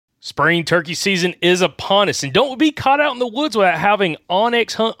Spring turkey season is upon us, and don't be caught out in the woods without having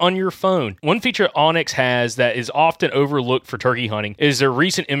onX Hunt on your phone. One feature onX has that is often overlooked for turkey hunting is their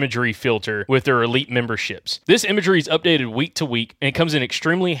recent imagery filter with their elite memberships. This imagery is updated week to week, and it comes in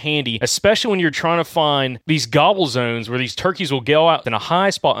extremely handy, especially when you're trying to find these gobble zones where these turkeys will go out in a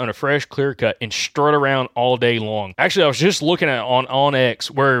high spot on a fresh clear cut and strut around all day long. Actually, I was just looking at on onX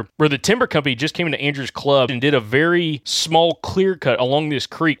where the timber company just came into Andrews Club and did a very small clear cut along this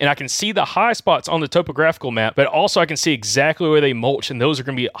creek, and I can see the high spots on the topographical map, but also I can see exactly where they mulch, and those are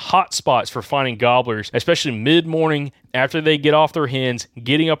going to be hot spots for finding gobblers, especially mid-morning after they get off their hens,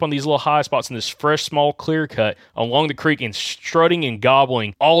 getting up on these little high spots in this fresh, small clear cut along the creek and strutting and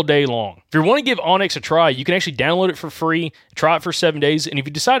gobbling all day long. If you want to give onX a try, you can actually download it for free, try it for 7 days, and if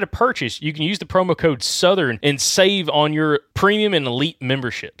you decide to purchase, you can use the promo code SOUTHERN and save on your premium and elite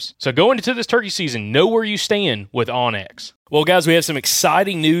memberships. So go into this turkey season, know where you stand with onX. Well, guys, we have some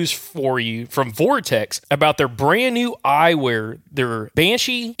exciting news for you from Vortex about their brand new eyewear, their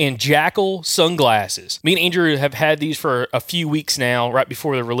Banshee and Jackal sunglasses. Me and Andrew have had these for a few weeks now, right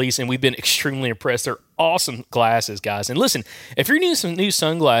before the release, and we've been extremely impressed. They're awesome glasses, guys. And listen, if you're needing some new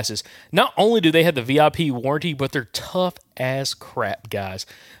sunglasses, not only do they have the VIP warranty, but they're tough as crap, guys.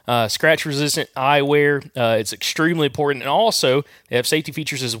 Scratch-resistant eyewear, it's extremely important. And also, they have safety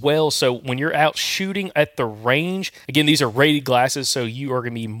features as well. So when you're out shooting at the range, again, these are rated glasses, so you are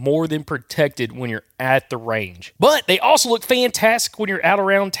going to be more than protected when you're at the range. But they also look fantastic when you're out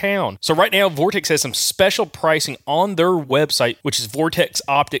around town. So right now, Vortex has some special pricing on their website, which is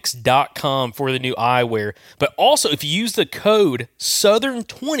vortexoptics.com for the new eyewear. But also, if you use the code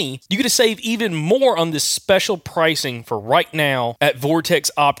SOUTHERN20, you get to save even more on this special pricing for right now at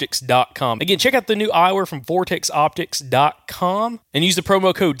vortexoptics.com. Again, check out the new eyewear from vortexoptics.com and use the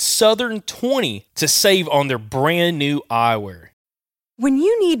promo code SOUTHERN20 to save on their brand new eyewear. When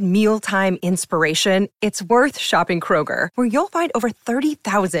you need mealtime inspiration, it's worth shopping Kroger, where you'll find over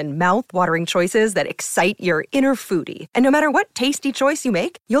 30,000 mouth-watering choices that excite your inner foodie. And no matter what tasty choice you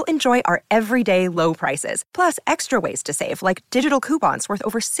make, you'll enjoy our everyday low prices, plus extra ways to save, like digital coupons worth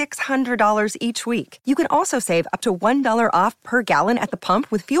over $600 each week. You can also save up to $1 off per gallon at the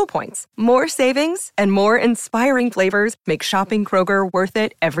pump with fuel points. More savings and more inspiring flavors make shopping Kroger worth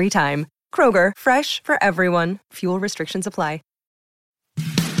it every time. Kroger, fresh for everyone. Fuel restrictions apply.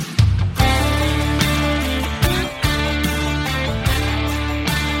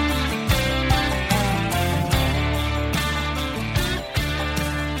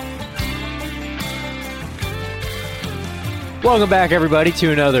 Welcome back, everybody,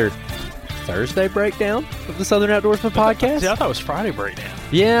 to another Thursday breakdown of the Southern Outdoorsman podcast. I thought it was Friday breakdown.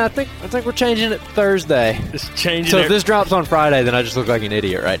 Yeah, I think we're changing it to Thursday. Just changing. So if this drops on Friday, then I just look like an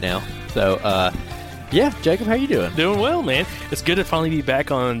idiot right now. So, yeah, Jacob, how you doing? Doing well, man. It's good to finally be back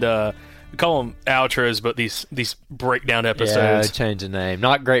on the, we call them outros, but these breakdown episodes. Yeah, change the name.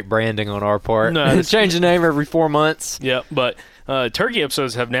 Not great branding on our part. No, change the name every 4 months. Yeah, but turkey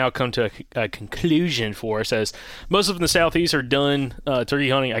episodes have now come to a conclusion for us, as most of the Southeast are done turkey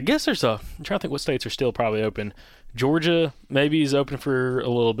hunting. I guess I'm trying to think what states are still probably open. Georgia maybe is open for a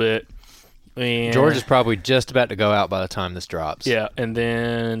little bit. And Georgia's probably just about to go out by the time this drops. Yeah, and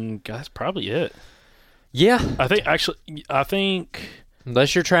then that's probably it. Yeah. I think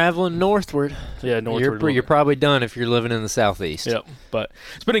unless you're traveling northward. Yeah, northward. You're probably done if you're living in the Southeast. Yep, but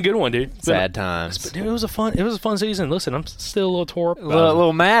it's been a good one, dude. Sad times. It was a fun season. Listen, I'm still a little tore up. A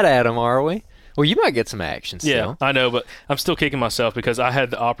little mad at them, are we? Well, you might get some action still. Yeah, I know, but I'm still kicking myself because I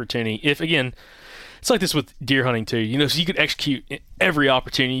had the opportunity. It's like this with deer hunting too. You know, so you could execute every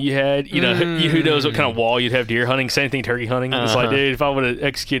opportunity you had. You know, who knows what kind of wall you'd have deer hunting. Same thing, turkey hunting. It's like, dude, if I would have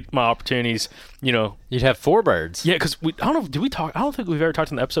executed my opportunities, you know, you'd have 4 birds. Yeah, because I don't know. Did we talk? I don't think we've ever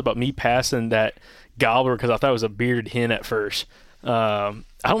talked in the episode about me passing that gobbler because I thought it was a bearded hen at first.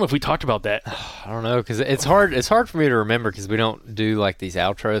 I don't know if we talked about that. I don't know, because it's hard for me to remember because we don't do like these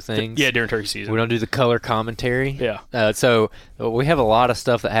outro things. Yeah, during turkey season. We don't do the color commentary. Yeah. So we have a lot of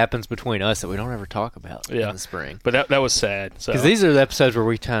stuff that happens between us that we don't ever talk about in the spring. But that was sad. Because these are the episodes where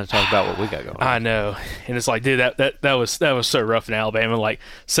we kind of talk about what we got going on. I know. And it's like, dude, that was so rough in Alabama. Like,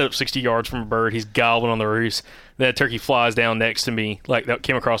 set up 60 yards from a bird. He's gobbling on the roost. That turkey flies down next to me, like that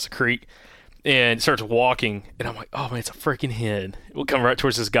came across the creek. And starts walking, and I'm like, oh man, it's a freaking hen. We'll come right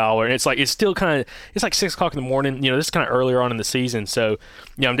towards this gobbler, and it's like 6 o'clock in the morning. You know, this is kind of earlier on in the season, so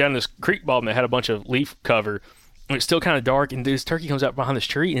I'm down this creek bottom that had a bunch of leaf cover, and it's still kind of dark. And this turkey comes out behind this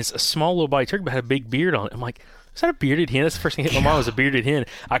tree, and it's a small little body turkey, but had a big beard on it. I'm like, is that a bearded hen? That's the first thing that hit my mind was a bearded hen.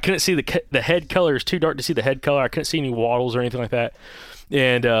 I couldn't see the head color. It's too dark to see the head color. I couldn't see any wattles or anything like that,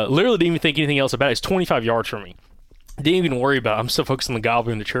 and literally didn't even think anything else about it. It's 25 yards from me. Didn't even worry about it. I'm still focused on the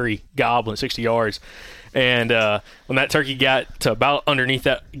gobbler in the tree, gobbling 60 yards. And when that turkey got to about underneath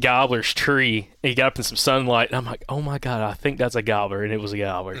that gobbler's tree, he got up in some sunlight, and I'm like, oh my God, I think that's a gobbler, and it was a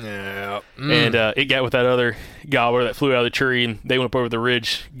gobbler. Yeah. And it got with that other gobbler that flew out of the tree, and they went up over the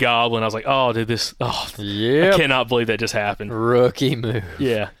ridge gobbling. I was like, oh, dude, I cannot believe that just happened. Rookie move.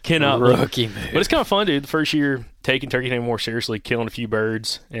 Yeah, cannot Rookie move. move. But it's kind of fun, dude. The first year taking turkey hunting more seriously, killing a few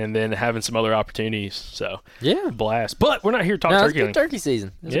birds, and then having some other opportunities. So, yeah. Blast. But we're not here to talk turkey turkey hunting. It's turkey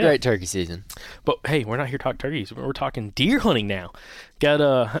season. It's a great turkey season. But, hey, we're not here to talk turkeys. We're talking deer hunting now. Got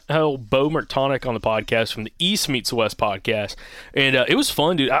old Bo McTonic on the podcast from the East Meets West podcast. And it was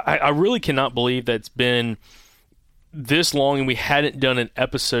fun, dude. I really cannot believe that it's been this long and we hadn't done an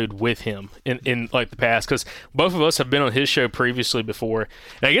episode with him in like the past, because both of us have been on his show previously before,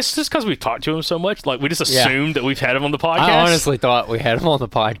 and I guess it's just because we've talked to him so much, like we just assumed that we've had him on the podcast. I honestly thought we had him on the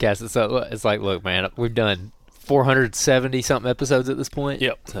podcast. So it's like, look, man, we've done 470 something episodes at this point.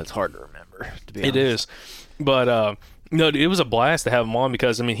 Yep. So it's hard to remember, to be honest. It is. But no, it was a blast to have him on,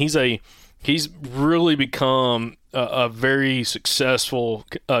 because I mean he's really become a very successful,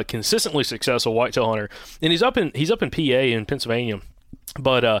 consistently successful whitetail hunter, and he's up in PA in Pennsylvania.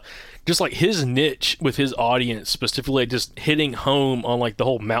 But just like his niche with his audience, specifically just hitting home on like the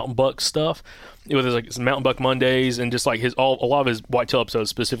whole mountain buck stuff, with his Mountain Buck Mondays, and just like a lot of his whitetail episodes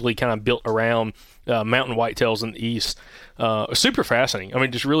specifically kind of built around mountain whitetails in the East. Super fascinating. I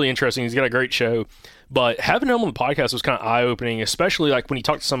mean, just really interesting. He's got a great show. But having him on the podcast was kind of eye opening, especially like when you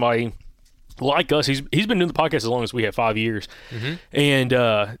talk to somebody like us. He's been doing the podcast as long as we have, 5 years, and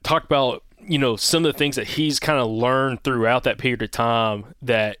talk about some of the things that he's kind of learned throughout that period of time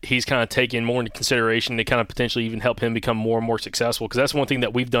that he's kind of taken more into consideration to kind of potentially even help him become more and more successful. Because that's one thing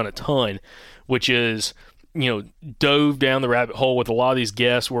that we've done a ton, which is dove down the rabbit hole with a lot of these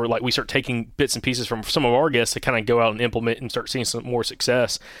guests, where like we start taking bits and pieces from some of our guests to kind of go out and implement and start seeing some more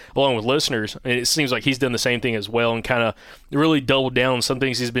success along with listeners. And it seems like he's done the same thing as well, and kind of really doubled down on some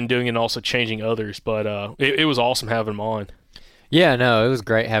things he's been doing and also changing others. But it was awesome having him on. Yeah, no, it was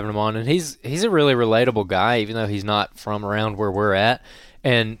great having him on, and he's a really relatable guy, even though he's not from around where we're at.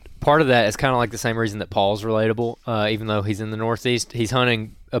 And part of that is kind of like the same reason that Paul's relatable, even though he's in the Northeast. He's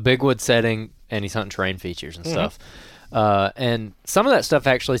hunting a big wood setting, and he's hunting terrain features and stuff. And some of that stuff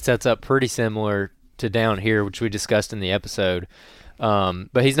actually sets up pretty similar to down here, which we discussed in the episode.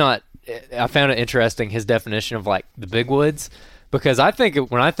 But he's not – I found it interesting, his definition of, like, the big woods, because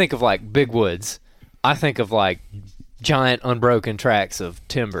when I think of, like, big woods, I think of, like, giant unbroken tracts of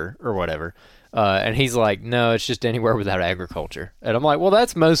timber or whatever. And he's like, no, it's just anywhere without agriculture. And I'm like, well,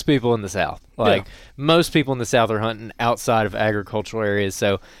 that's most people in the South. Like, most people in the South are hunting outside of agricultural areas.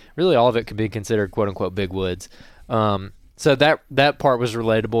 So really all of it could be considered quote unquote big woods. So that part was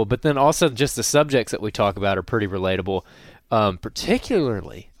relatable, but then also just the subjects that we talk about are pretty relatable.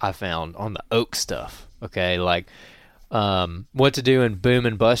 Particularly I found on the oak stuff. Okay. Like, what to do in boom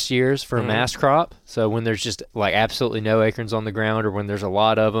and bust years for a mass crop. So when there's just like absolutely no acorns on the ground, or when there's a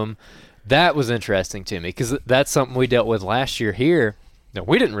lot of them. That was interesting to me, because that's something we dealt with last year here. No,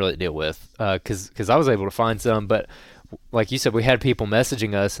 we didn't really deal with, because I was able to find some, but like you said, we had people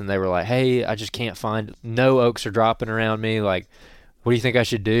messaging us and they were like, hey, I just can't find, no oaks are dropping around me. Like, what do you think I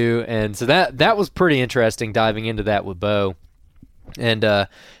should do? And so that was pretty interesting, diving into that with Bo, and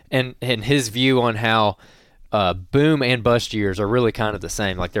his view on how boom and bust years are really kind of the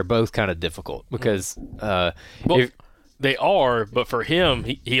same. Like, they're both kind of difficult, because they are, but for him,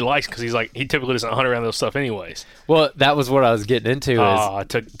 he likes, because he's like, he typically doesn't hunt around those stuff anyways. Well, that was what I was getting into. I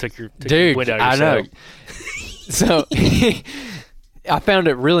took your wind out of I yourself. know. So I found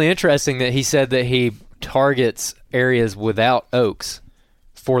it really interesting that he said that he targets areas without oaks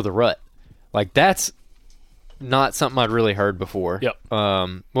for the rut. Like, that's not something I'd really heard before. Yep.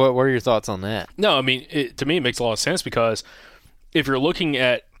 What are your thoughts on that? No, I mean, to me, it makes a lot of sense, because if you're looking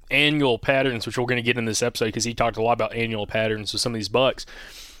at annual patterns, which we're going to get in this episode, because he talked a lot about annual patterns with some of these bucks,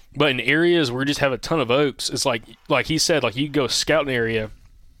 but in areas where we just have a ton of oaks, it's like he said, like, you go scout an area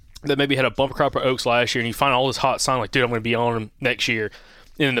that maybe had a bumper crop of oaks last year, and you find all this hot sign, like, dude, I'm going to be on them next year.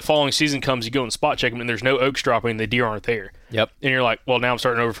 And then the following season comes, you go and spot check them, and there's no oaks dropping, and the deer aren't there. Yep. And you're like, well, now I'm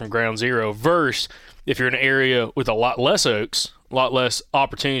starting over from ground zero. Versus if you're in an area with a lot less oaks, a lot less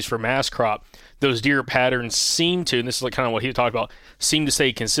opportunities for mass crop, those deer patterns seem to, and this is like kind of what he talked about, seem to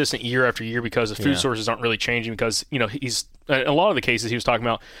stay consistent year after year, because the food sources aren't really changing, because, he's, in a lot of the cases he was talking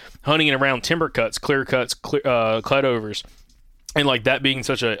about hunting in around timber cuts, clear cuts, cladovers, and like that being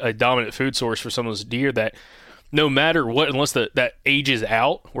such a dominant food source for some of those deer that no matter what, unless that ages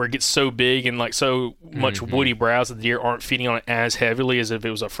out, where it gets so big and like so much woody browse that the deer aren't feeding on it as heavily as if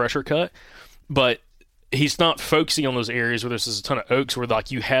it was a fresher cut. But he's not focusing on those areas where there's a ton of oaks where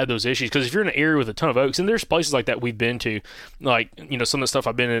like you had those issues. Because if you're in an area with a ton of oaks, and there's places like that we've been to, like, you know, some of the stuff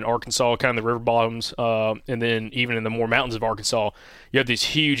I've been in Arkansas, kind of the river bottoms, and then even in the more mountains of Arkansas, you have these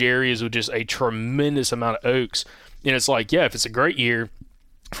huge areas with just a tremendous amount of oaks. And it's like, yeah, if it's a great year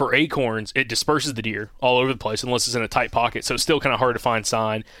for acorns, it disperses the deer all over the place unless it's in a tight pocket. So it's still kind of hard to find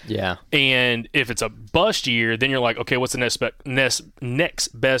sign. Yeah. And if it's a bust year, then you're like, okay, what's the next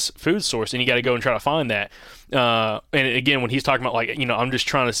best food source? And you got to go and try to find that. And again, when he's talking about, like, you know, I'm just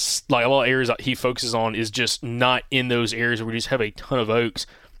trying to, like, a lot of areas that he focuses on is just not in those areas where we just have a ton of oaks.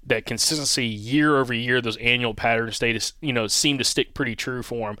 That consistency year over year, those annual patterns seem to stick pretty true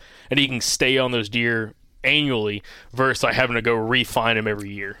for him. And he can stay on those deer annually versus like having to go refine them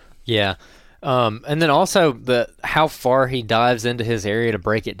every year. Yeah. And then also how far he dives into his area to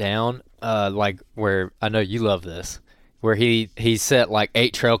break it down, like where I know you love this, where he set like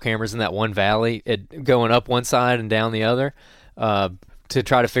 8 trail cameras in that one valley, going up one side and down the other, to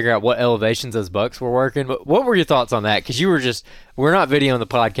try to figure out what elevations those bucks were working. But what were your thoughts on that? Because we're not videoing the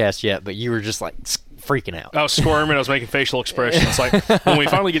podcast yet, but you were just like freaking out. I was squirming. I was making facial expressions. Like, when we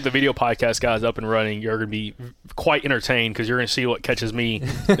finally get the video podcast guys up and running, you're going to be quite entertained because you're going to see what catches me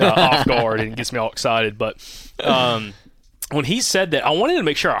off guard and gets me all excited. But when he said that, I wanted to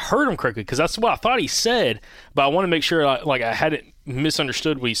make sure I heard him correctly because that's what I thought he said. But I want to make sure I hadn't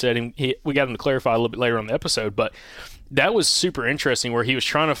misunderstood what he said. And we got him to clarify a little bit later on the episode. But that was super interesting where he was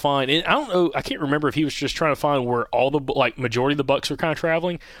trying to find, and I don't know, I can't remember if he was just trying to find where all the, like, majority of the bucks were kind of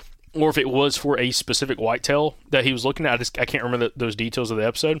traveling, or if it was for a specific whitetail that he was looking at. I can't remember those details of the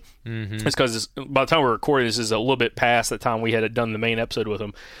episode. Mm-hmm. It's because by the time we're recording, this is a little bit past the time we had done the main episode with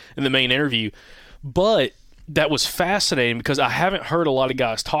him in the main interview. But that was fascinating because I haven't heard a lot of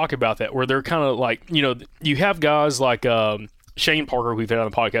guys talk about that, where they're kind of like, you know, you have guys like Shane Parker, we've had on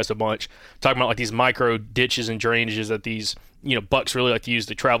the podcast a bunch, talking about like these micro ditches and drainages that these, you know, bucks really like to use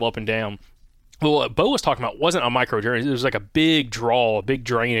to travel up and down. Well, what Bo was talking about wasn't a micro drainage. It was like a big draw, a big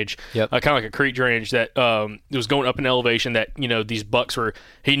drainage, yep. Kind of like a creek drainage that it was going up in elevation that, you know, these bucks were,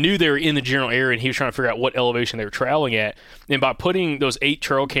 he knew they were in the general area and he was trying to figure out what elevation they were traveling at. And by putting those 8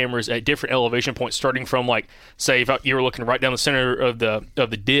 trail cameras at different elevation points, starting from, like, say, if you were looking right down the center of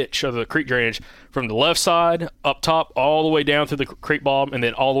the ditch, of the creek drainage, from the left side, up top, all the way down through the creek bottom, and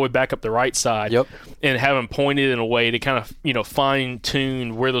then all the way back up the right side, yep. and have them pointed in a way to kind of, you know,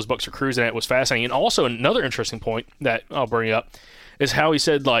 fine-tune where those bucks are cruising at was fascinating. And also another interesting point that I'll bring up is how he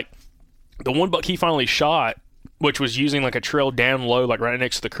said, like, the one buck he finally shot, which was using, like, a trail down low, like, right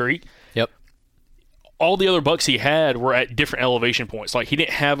next to the creek. Yep. All the other bucks he had were at different elevation points. Like, he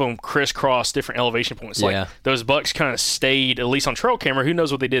didn't have them crisscross different elevation points. Yeah. Like, those bucks kind of stayed, at least on trail camera. Who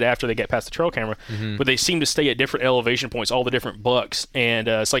knows what they did after they got past the trail camera. Mm-hmm. But they seemed to stay at different elevation points, all the different bucks. And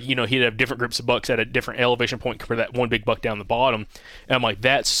it's like, you know, he'd have different groups of bucks at a different elevation point compared to that one big buck down the bottom. And I'm like,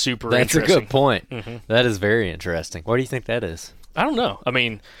 that's super interesting. That's a good point. Mm-hmm. That is very interesting. What do you think that is? I don't know. I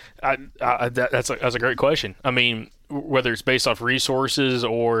mean, that's a great question. I mean, whether it's based off resources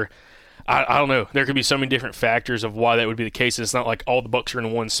or... I don't know. There could be so many different factors of why that would be the case. It's not like all the bucks are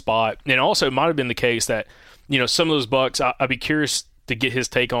in one spot. And also it might have been the case that, you know, some of those bucks, I'd be curious to get his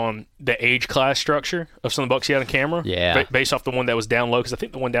take on the age class structure of some of the bucks he had on camera. Yeah. Based off the one that was down low, because I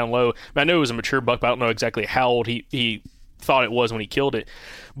think the one down low, I know it was a mature buck, but I don't know exactly how old he thought it was when he killed it.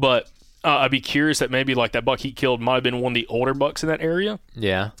 But I'd be curious that maybe like that buck he killed might have been one of the older bucks in that area.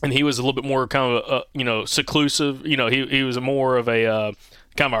 Yeah. And he was a little bit more kind of, you know, seclusive. You know, he was more of a...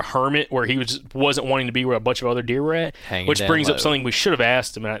 kind of a hermit where he wasn't wanting to be where a bunch of other deer were at, which brings up something we should have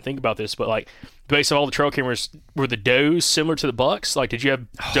asked him, and I think about this, but like based on all the trail cameras, were the does similar to the bucks? Like, did you have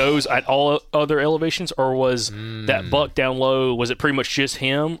does at all other elevations, or was that buck down low, was it pretty much just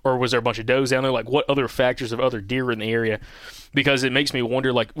him, or was there a bunch of does down there? Like, what other factors of other deer were in the area? Because it makes me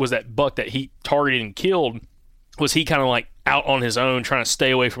wonder, like, was that buck that he targeted and killed, was he kind of like out on his own trying to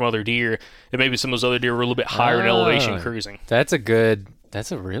stay away from other deer, and maybe some of those other deer were a little bit higher in elevation cruising? That's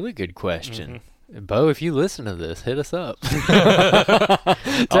a really good question. Mm-hmm. Bo, if you listen to this, hit us up.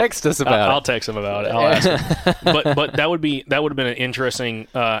 Text us about it. I'll text him about it. I'll ask him. But that would have been an interesting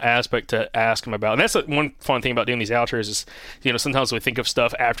aspect to ask him about. And that's one fun thing about doing these outros is, you know, sometimes we think of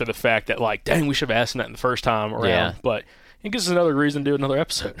stuff after the fact that, like, dang, we should have asked him that the first time around. Yeah. But it gives us another reason to do another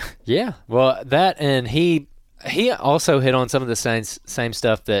episode. Yeah. Well, that, and he also hit on some of the same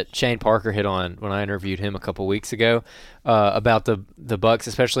stuff that Shane Parker hit on when I interviewed him a couple weeks ago about the bucks,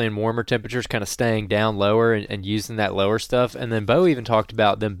 especially in warmer temperatures, kind of staying down lower and using that lower stuff. And then Bo even talked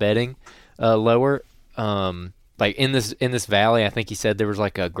about them bedding lower. Like in this valley, I think he said there was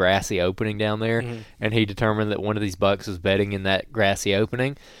like a grassy opening down there, and he determined that one of these bucks was bedding in that grassy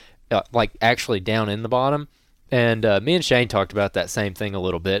opening. like actually down in the bottom. And me and Shane talked about that same thing a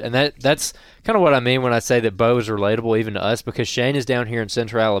little bit. And that's kind of what I mean when I say that Bo is relatable even to us, because Shane is down here in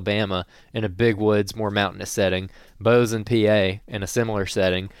central Alabama in a big woods, more mountainous setting. Bo's in PA in a similar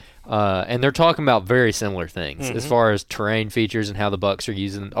setting. And they're talking about very similar things as far as terrain features and how the bucks are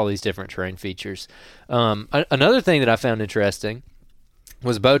using all these different terrain features. Another thing that I found interesting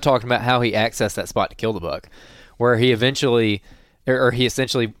was Bo talking about how he accessed that spot to kill the buck, where he essentially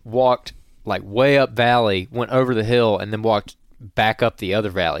walked like way up valley, went over the hill, and then walked back up the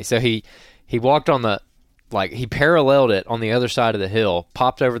other valley. So he walked on he paralleled it on the other side of the hill,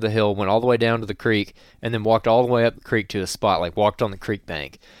 popped over the hill, went all the way down to the creek, and then walked all the way up the creek to a spot, like walked on the creek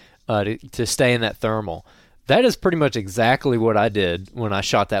bank to stay in that thermal. That is pretty much exactly what I did when I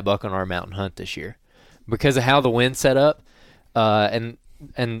shot that buck on our mountain hunt this year, because of how the wind set up, and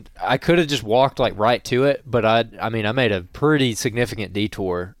I could have just walked like right to it, but I made a pretty significant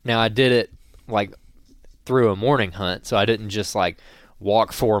detour. Now I did it like through a morning hunt, so I didn't just like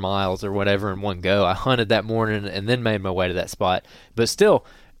walk 4 miles or whatever in one go. I hunted that morning and then made my way to that spot. But still,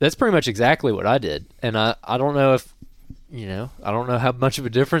 that's pretty much exactly what I did. And I don't know if, I don't know how much of a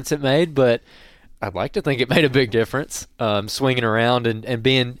difference it made, but I'd like to think it made a big difference. Swinging around and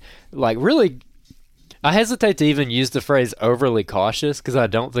being like really, I hesitate to even use the phrase overly cautious, because I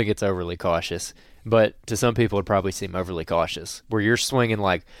don't think it's overly cautious, but to some people it probably seem overly cautious, where you're swinging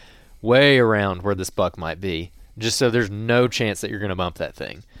like way around where this buck might be, just so there's no chance that you're going to bump that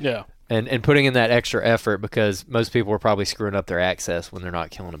thing. Yeah. And putting in that extra effort, because most people are probably screwing up their access when they're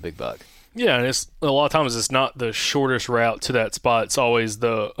not killing a big buck. Yeah, and it's a lot of times it's not the shortest route to that spot. It's always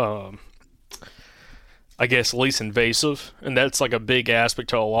the I guess least invasive, and that's like a big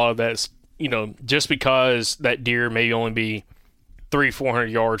aspect to a lot of that. Is, just because that deer may only be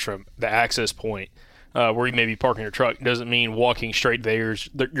 300-400 yards from the access point where you may be parking your truck, doesn't mean walking straight there is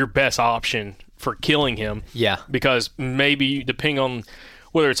your best option for killing him. Yeah. Because maybe depending on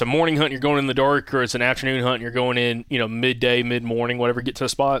whether it's a morning hunt, you're going in the dark, or it's an afternoon hunt, and you're going in, midday, mid-morning, whatever, get to the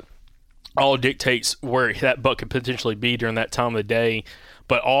spot, all dictates where that buck could potentially be during that time of the day,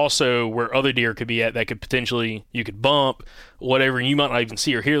 but also where other deer could be at that could potentially, you could bump, whatever, and you might not even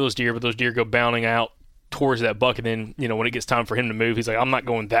see or hear those deer, but those deer go bounding out towards that buck, and then, when it gets time for him to move, he's like, I'm not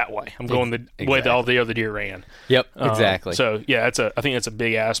going that way. I'm going the way that all the other deer ran. Yep, exactly. So, yeah, I think that's a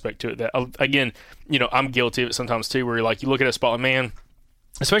big aspect to it. That, again, I'm guilty of it sometimes too, where you look at a spot, man,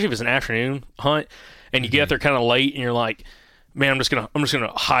 especially if it's an afternoon hunt, and you get out there kind of late, and you're like, man, I'm just gonna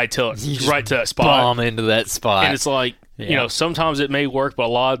hightail it right to that spot, bomb into that spot, and it's like, sometimes it may work, but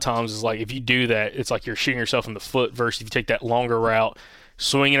a lot of times it's like if you do that, it's like you're shooting yourself in the foot. Versus if you take that longer route,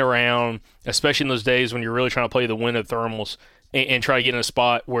 swinging around, especially in those days when you're really trying to play the wind of thermals, and try to get in a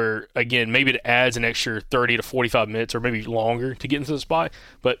spot where, again, maybe it adds an extra 30 to 45 minutes or maybe longer to get into the spot,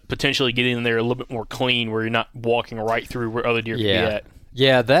 but potentially get in there a little bit more clean where you're not walking right through where other deer could be at.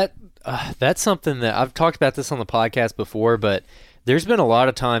 Yeah, that's something that I've talked about this on the podcast before, but there's been a lot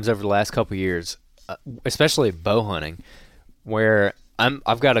of times over the last couple of years, especially bow hunting, where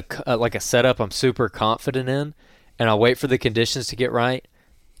I've got a setup I'm super confident in, and I'll wait for the conditions to get right,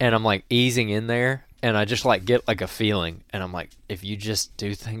 and I'm like easing in there, and I just like get like a feeling, and I'm like, if you just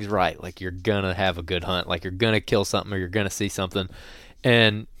do things right, like you're gonna have a good hunt, like you're gonna kill something or you're gonna see something,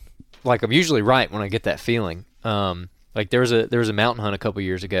 and like I'm usually right when I get that feeling. Like there was a mountain hunt a couple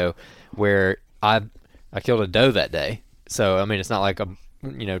years ago where I killed a doe that day. So I mean, it's not like I'm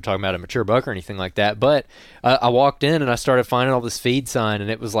talking about a mature buck or anything like that. But I walked in and I started finding all this feed sign,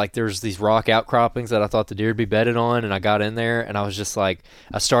 and it was like there's these rock outcroppings that I thought the deer would be bedded on, and I got in there and I was just like,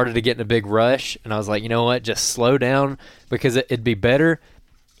 I started to get in a big rush, and I was like, you know what, just slow down, because it'd be better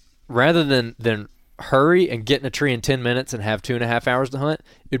rather than hurry and get in a tree in 10 minutes and have 2.5 hours to hunt.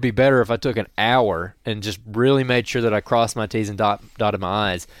 It'd be better if I took an hour and just really made sure that I crossed my T's and dotted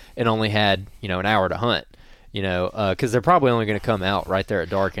my I's and only had, an hour to hunt, because they're probably only going to come out right there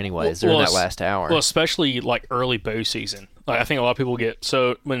at dark anyways during that last hour. Well, especially like early bow season. Like, I think a lot of people get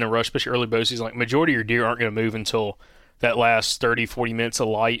so in the rush, especially early bow season, like majority of your deer aren't going to move until that last 30, 40 minutes of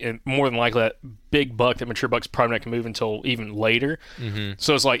light, and more than likely that big buck, that mature buck's probably not going to move until even later. Mm-hmm.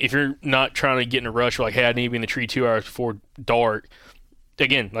 So it's like if you're not trying to get in a rush, you're like, hey, I need to be in the tree 2 hours before dark.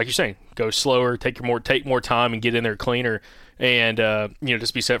 Again, like you're saying, go slower, take more time and get in there cleaner, and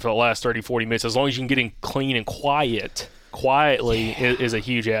just be set for the last 30, 40 minutes. As long as you can get in clean and quietly is a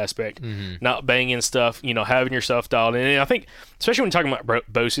huge aspect. Mm-hmm. Not banging stuff, having your stuff dialed in. And I think, especially when you're talking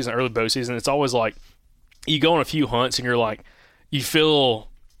about bow season, early bow season, it's always like, you go on a few hunts and you're like, you feel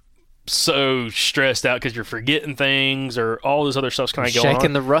so stressed out because you're forgetting things or all this other stuff's kind of going on.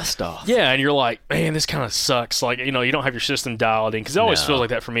 Shaking the rust off. Yeah, and you're like, man, this kind of sucks. Like, you don't have your system dialed in because it always feels like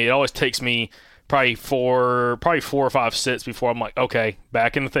that for me. It always takes me probably four or five sits before I'm like, okay,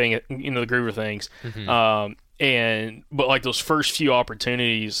 back in the thing, the groove of things. But like those first few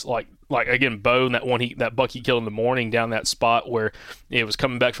opportunities, like again, Bo and that buck he killed in the morning down that spot where it was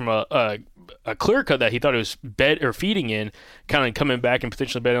coming back from a clear cut that he thought it was bed or feeding in, kind of coming back and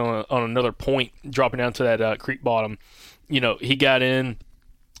potentially bedding on another point, dropping down to that creek bottom. He got in,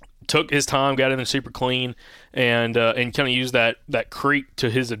 took his time, got in there super clean, and kind of used that creek to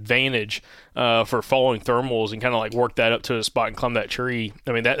his advantage for following thermals and kind of like work that up to a spot and climb that tree.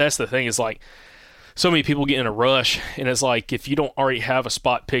 I mean, that's the thing is like so many people get in a rush, and it's like if you don't already have a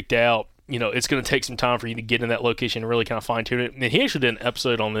spot picked out, it's going to take some time for you to get in that location and really kind of fine tune it. And he actually did an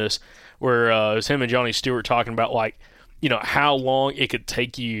episode on this where it was him and Johnny Stewart talking about like, how long it could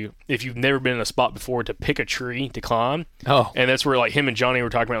take you if you've never been in a spot before to pick a tree to climb. Oh. And that's where like him and Johnny were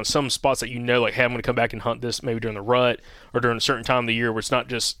talking about some spots that like, hey, I'm going to come back and hunt this maybe during the rut or during a certain time of the year where it's not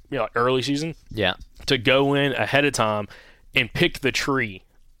just, like early season. Yeah. To go in ahead of time and pick the tree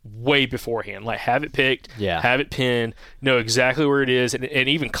way beforehand, like have it picked, have it pinned, know exactly where it is, and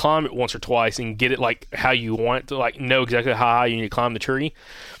even climb it once or twice and get it like how you want it to, like know exactly how high you need to climb the tree,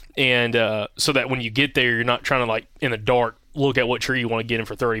 and so that when you get there, you're not trying to like in the dark look at what tree you want to get in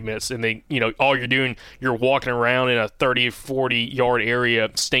for 30 minutes, and then all you're doing, you're walking around in a 30 or 40 yard area,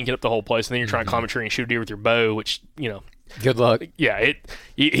 stinking up the whole place, and then you're trying to climb a tree and shoot a deer with your bow, which good luck. Yeah,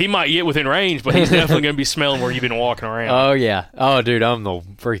 he might get within range, but he's definitely going to be smelling where you've been walking around. Oh, yeah. Oh, dude, I'm the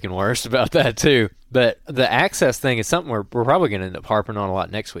freaking worst about that, too. But the access thing is something we're probably going to end up harping on a lot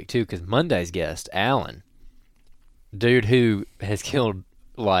next week, too, because Monday's guest, Alan, dude who has killed,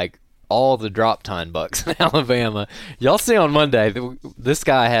 like, all the drop tine bucks in Alabama. Y'all see on Monday, this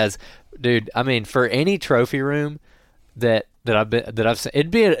guy has, dude, I mean, for any trophy room that I've seen,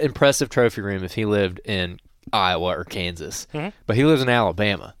 it'd be an impressive trophy room if he lived in Iowa or Kansas, but he lives in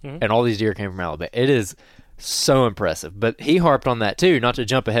Alabama, and all these deer came from Alabama. It is so impressive. But he harped on that too, not to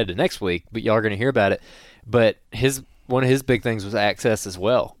jump ahead to next week, but y'all are going to hear about it. But one of his big things was access as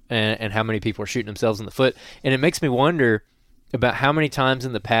well, and how many people are shooting themselves in the foot. And it makes me wonder about how many times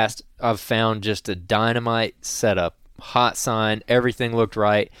in the past I've found just a dynamite setup, hot sign, everything looked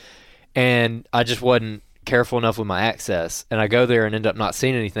right, and I just wasn't careful enough with my access, and I go there and end up not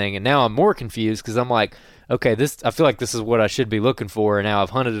seeing anything. And now I'm more confused because I'm like, okay, I feel like this is what I should be looking for, and now I've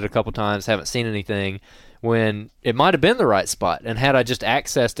hunted it a couple times, haven't seen anything, when it might have been the right spot, and had I just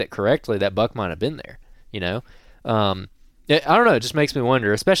accessed it correctly, that buck might have been there, I don't know, it just makes me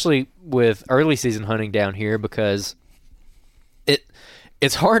wonder, especially with early season hunting down here, because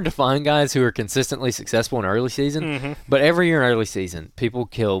it's hard to find guys who are consistently successful in early season, but every year in early season, people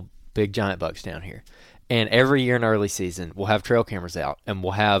kill big giant bucks down here, and every year in early season, we'll have trail cameras out, and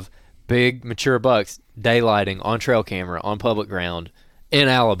we'll have big mature bucks daylighting on trail camera on public ground in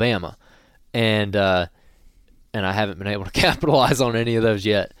Alabama, and I haven't been able to capitalize on any of those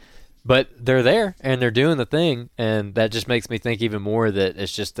yet, but they're there and they're doing the thing, and that just makes me think even more that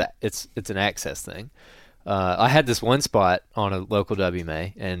it's just that it's an access thing. I had this one spot on a local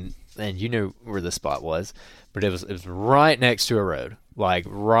WMA, and you knew where the spot was, but it was right next to a road, like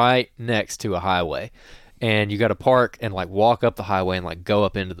right next to a highway. And you got to park and like walk up the highway and like go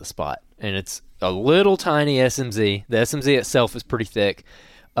up into the spot. And it's a little tiny SMZ. The SMZ itself is pretty thick,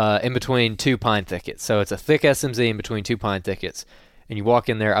 in between two pine thickets. So it's a thick SMZ in between two pine thickets. And you walk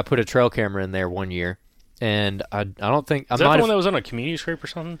in there. I put a trail camera in there one year, and I don't think is that the one that was on a community scrape or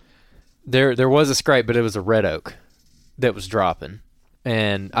something? There was a scrape, but it was a red oak that was dropping,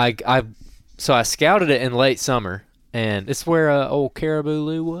 and I scouted it in late summer. And it's where old Caribou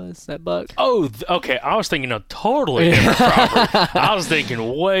Lou was, that buck. Oh, okay. I was thinking a totally different property. I was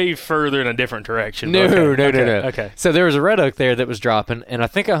thinking way further in a different direction. No. Okay. So there was a red oak there that was dropping, and I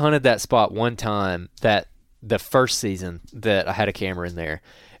think I hunted that spot one time the first season that I had a camera in there,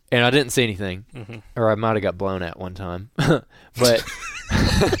 and I didn't see anything, or I might have got blown at one time. But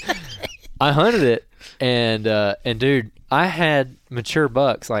I hunted it, and dude, I had mature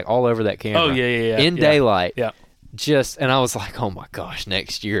bucks like all over that camera. Oh, yeah. In daylight. Yeah. And I was like, oh my gosh,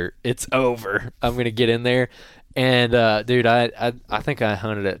 next year it's over. I'm gonna get in there, and dude, I think I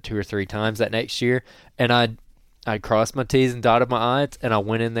hunted it 2 or 3 times that next year, and I crossed my T's and dotted my I's, and I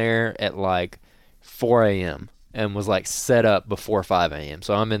went in there at like 4 a.m. and was like set up before 5 a.m.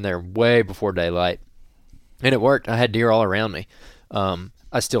 So I'm in there way before daylight, and it worked. I had deer all around me.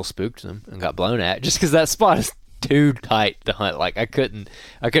 I still spooked them and got blown at just because that spot is too tight to hunt. Like I couldn't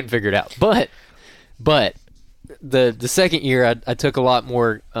figure it out. But the second year, I took a lot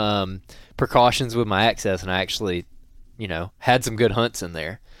more precautions with my access, and I actually, had some good hunts in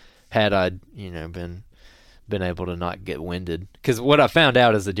there. Had I, been able to not get winded. Because what I found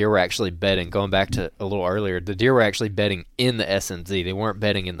out is the deer were actually bedding, going back to a little earlier, the deer were actually bedding in the SNZ. They weren't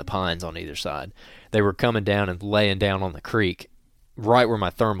bedding in the pines on either side. They were coming down and laying down on the creek right where my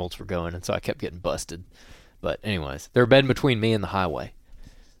thermals were going, and so I kept getting busted. But anyways, they were bedding between me and the highway.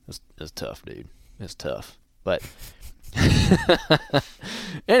 It was tough, dude. It was tough. But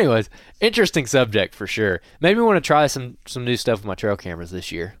anyways, interesting subject for sure. Maybe we want to try some new stuff with my trail cameras this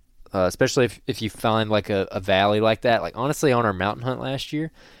year. Especially if you find like a valley like that. Like honestly, on our mountain hunt last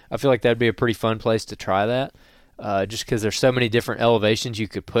year, I feel like that'd be a pretty fun place to try that. Just because there's so many different elevations you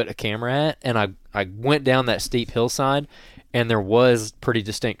could put a camera at. And I went down that steep hillside, and there was pretty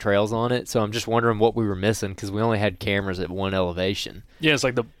distinct trails on it. So I'm just wondering what we were missing because we only had cameras at one elevation. Yeah, it's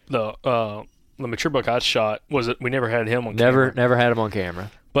like the mature buck I shot we never had him on camera. Never had him on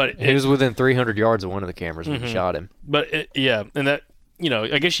camera. But he was within 300 yards of one of the cameras when we shot him. But and that,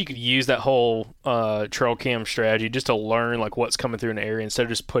 I guess you could use that whole trail cam strategy just to learn like what's coming through an area instead of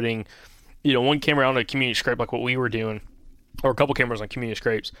just putting, one camera on a community scrape like what we were doing, or a couple cameras on community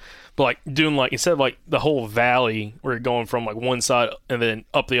scrapes, but like doing like instead of like the whole valley where you're going from like one side and then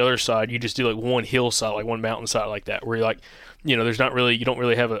up the other side, you just do like one hillside, like one mountainside like that, where you're like, there's not really, you don't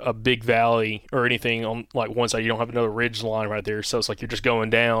really have a big valley or anything on like one side. You don't have another ridge line right there, so it's like you're just going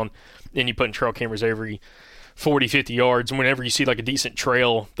down, and you putting trail cameras every 40, 50 yards, and whenever you see like a decent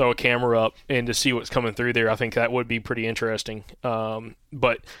trail, throw a camera up and to see what's coming through there. I think that would be pretty interesting.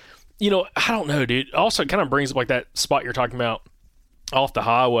 But I don't know, dude. Also, it kind of brings up like that spot you're talking about off the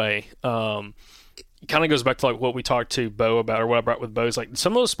highway. Kind of goes back to like what we talked to Bo about, or what I brought with Bo. Is like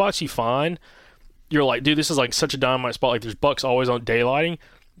some of those spots you find, you're like, dude, this is like such a dynamite spot. Like there's bucks always on daylighting,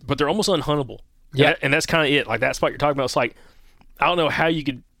 but they're almost unhuntable. Yeah, and that's kind of it. Like that spot you're talking about, it's like I don't know how you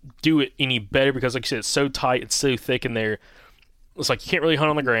could do it any better because like you said, it's so tight, it's so thick in there. It's like you can't really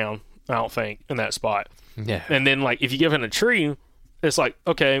hunt on the ground, I don't think, in that spot. Yeah. And then like if you give it in a tree, it's like,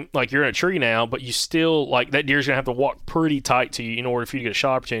 okay, like you're in a tree now, but you still like that deer's gonna have to walk pretty tight to you in order for you to get a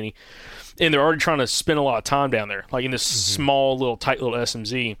shot opportunity. And they're already trying to spend a lot of time down there, like in this small little tight little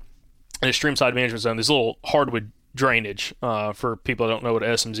SMZ, in the stream side management zone, this little hardwood drainage, for people that don't know what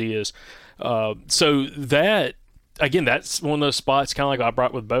SMZ is. So that, again, that's one of those spots, kind of like I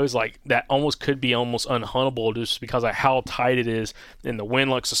brought with Bo's, like that almost could be almost unhuntable just because of how tight it is, and the wind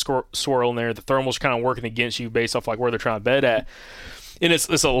likes to swirl in there. The thermals kind of working against you based off like where they're trying to bed at, and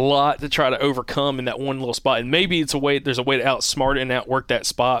it's a lot to try to overcome in that one little spot. And maybe there's a way to outsmart it and outwork that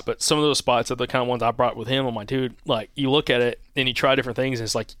spot. But some of those spots are the kind of ones I brought with him. I'm like, dude, like you look at it and you try different things, and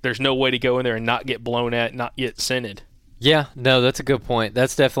it's like there's no way to go in there and not get blown at, not get scented. Yeah, no, that's a good point.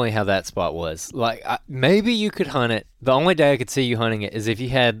 That's definitely how that spot was. Like, maybe you could hunt it. The only day I could see you hunting it is if you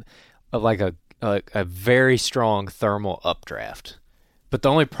had a very strong thermal updraft. But the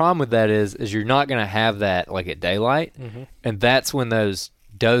only problem with that is you're not going to have that like at daylight, and that's when those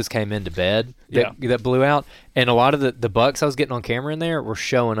does came into bed that blew out. And a lot of the bucks I was getting on camera in there were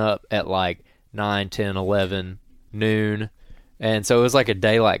showing up at like 9, 10, 11, noon, and so it was like a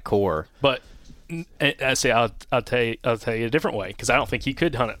daylight core. But I say I'll tell you a different way, because I don't think you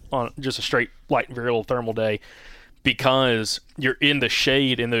could hunt it on just a straight light and variable thermal day, because you're in the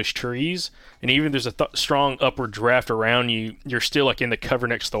shade in those trees, and even if there's a strong upward draft around you, you're still like in the cover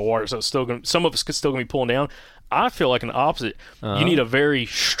next to the water, so it's still gonna, some of us could still gonna be pulling down. I feel like an opposite. You need a very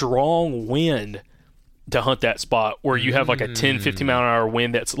strong wind to hunt that spot where you have like a 10, 15 mile an hour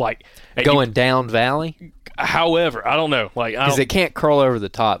wind that's like going down valley. However, I don't know, like because it can't curl over the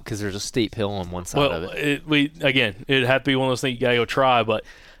top because there's a steep hill on one side of it. It'd have to be one of those things you gotta go try, but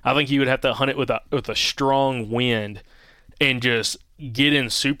I think you would have to hunt it with a strong wind and just get in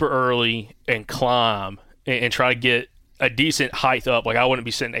super early and climb and try to get a decent height up. Like I wouldn't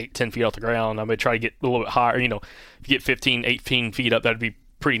be sitting 8, 10 feet off the ground. I'm gonna try to get a little bit higher. If you get 15, 18 feet up, that'd be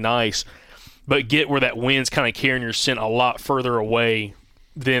pretty nice. But get where that wind's kind of carrying your scent a lot further away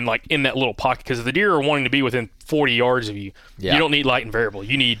than like in that little pocket, because the deer are wanting to be within 40 yards of you. You don't need light and variable.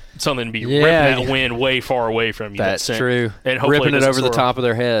 You need something to be ripping that wind way far away from you. That's true. And ripping it over the top of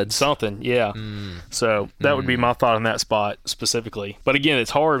their heads. Something, yeah. So that would be my thought on that spot specifically. But again,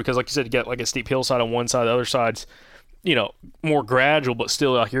 it's hard because, like you said, you get like a steep hillside on one side, the other side's more gradual, but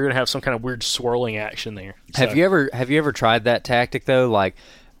still like you're gonna have some kind of weird swirling action there. So. Have you ever tried that tactic though? Like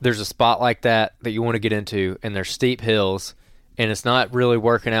there's a spot like that you want to get into, and there's steep hills, and it's not really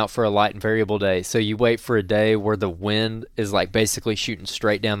working out for a light and variable day. So you wait for a day where the wind is like basically shooting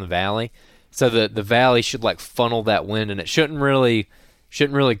straight down the valley. So the valley should like funnel that wind, and it shouldn't really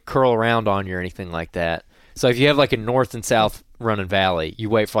curl around on you or anything like that. So if you have like a north and south running valley, you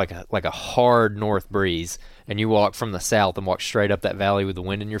wait for like a hard north breeze, and you walk from the south and walk straight up that valley with the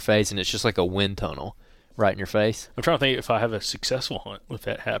wind in your face, and it's just like a wind tunnel right in your face. I'm trying to think if I have a successful hunt with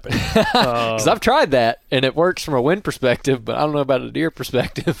that happening. Because I've tried that, and it works from a wind perspective, but I don't know about a deer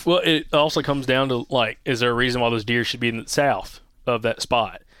perspective. Well, it also comes down to, like, is there a reason why those deer should be in the south of that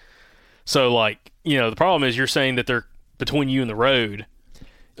spot? So, like, the problem is you're saying that they're between you and the road.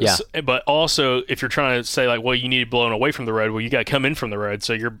 Yeah. But also, if you're trying to say, like, well, you need to blow away from the road, well, you got to come in from the road.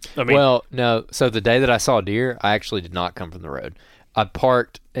 So well, no. So the day that I saw deer, I actually did not come from the road. I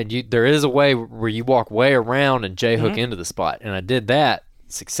parked, and there is a way where you walk way around and J-hook into the spot, and I did that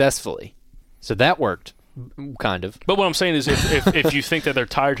successfully. So that worked, kind of. But what I'm saying is if you think that they're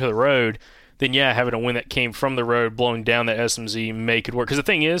tied to the road, then, yeah, having a wind that came from the road blowing down that SMZ could work. Because the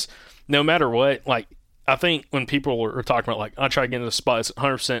thing is, no matter what, like, I think when people are talking about, like, I try to get into the spot, it's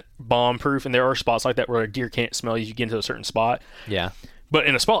 100% bomb-proof, and there are spots like that where a deer can't smell you if you get into a certain spot. Yeah. But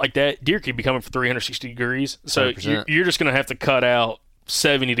in a spot like that, deer could be coming from 360 degrees. So 100%. you're just going to have to cut out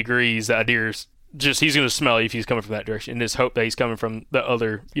 70 degrees. That deer's he's going to smell you if he's coming from that direction, and just hope that he's coming from the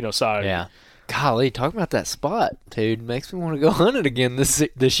other, side. Yeah. Golly, talking about that spot, dude, makes me want to go hunt it again this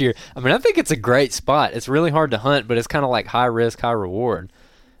year. I mean, I think it's a great spot. It's really hard to hunt, but it's kind of like high risk, high reward.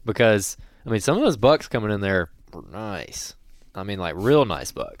 Because, I mean, some of those bucks coming in there were nice. I mean, like real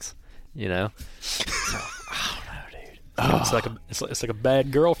nice bucks, So, It's like a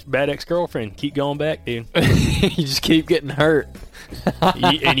bad ex-girlfriend. Keep going back, dude. You just keep getting hurt.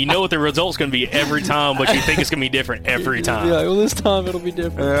 And you know what the result's going to be every time, but you think it's going to be different every time. Yeah, well, this time it'll be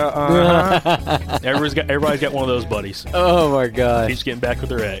different. Everybody's got one of those buddies. Oh my gosh. Keeps getting back with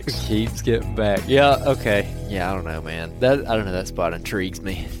their ex. Keeps getting back. Yeah, okay. Yeah, I don't know, man. That spot intrigues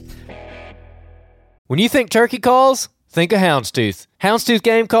me. When you think turkey calls, think of Houndstooth. Houndstooth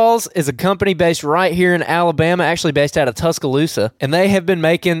Game Calls is a company based right here in Alabama, actually based out of Tuscaloosa, and they have been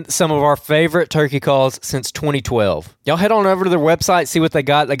making some of our favorite turkey calls since 2012. Y'all head on over to their website, see what they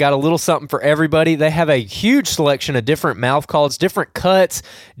got. They got a little something for everybody. They have a huge selection of different mouth calls, different cuts,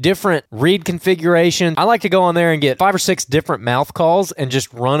 different reed configuration. I like to go on there and get 5 or 6 different mouth calls and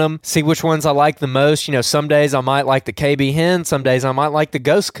just run them, see which ones I like the most. Some days I might like the KB hen, some days I might like the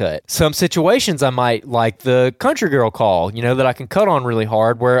ghost cut. Some situations I might like the country girl call, that I can cut on really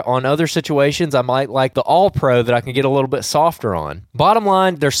hard, where on other situations I might like the all pro that I can get a little bit softer on. Bottom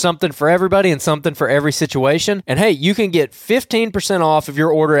line, there's something for everybody and something for every situation. And hey, you can get 15% off of your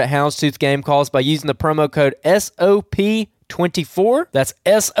order at Houndstooth Game Calls by using the promo code SOP24. That's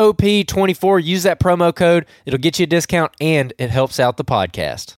SOP24. Use that promo code. It'll get you a discount and it helps out the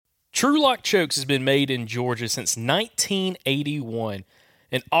podcast. TruLock Chokes has been made in Georgia since 1981.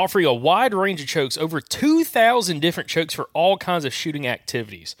 And offering a wide range of chokes, over 2,000 different chokes for all kinds of shooting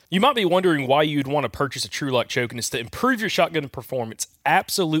activities. You might be wondering why you'd want to purchase a TruLock choke, and it's to improve your shotgun performance,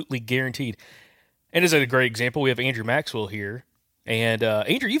 absolutely guaranteed. And as a great example, we have Andrew Maxwell here. And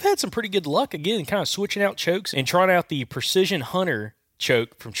Andrew, you've had some pretty good luck, again, kind of switching out chokes and trying out the Precision Hunter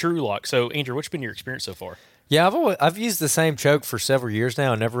choke from TruLock. So, Andrew, what's been your experience so far? Yeah, I've used the same choke for several years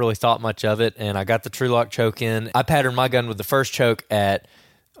now. I never really thought much of it, and I got the TruLock choke in. I patterned my gun with the first choke at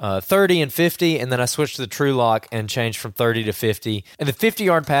 30 and 50, and then I switched to the TruLock and changed from 30 to 50. And the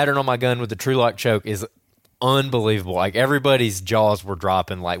 50-yard pattern on my gun with the TruLock choke is unbelievable. Like, everybody's jaws were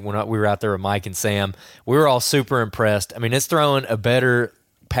dropping. Like, when we were out there with Mike and Sam, we were all super impressed. I mean, it's throwing a better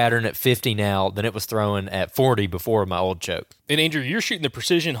pattern at 50 now than it was throwing at 40 before my old choke. And Andrew, you're shooting the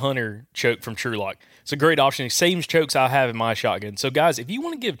Precision Hunter choke from TruLock. It's a great option. Same chokes I have in my shotgun. So guys, if you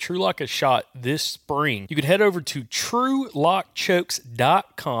want to give TruLock a shot this spring, you can head over to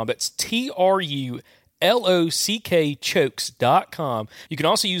TruLockChokes.com. That's TruLock chokes.com. You can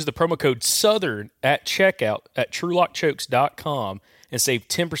also use the promo code SOUTHERN at checkout at TruLockChokes.com and save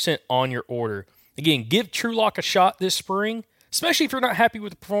 10% on your order. Again, give TruLock a shot this spring, especially if you're not happy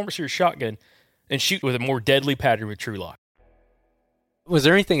with the performance of your shotgun, and shoot with a more deadly pattern with TruLock. Was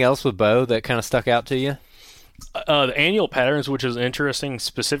there anything else with Bo that kind of stuck out to you? The annual patterns, which is interesting,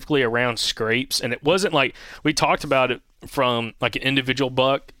 specifically around scrapes. And it wasn't like, we talked about it from like an individual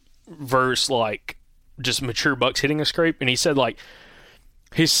buck versus like just mature bucks hitting a scrape. And he said like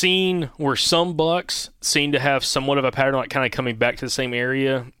he's seen where some bucks seem to have somewhat of a pattern, like kind of coming back to the same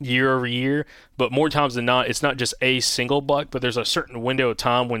area year over year. But more times than not, it's not just a single buck, but there's a certain window of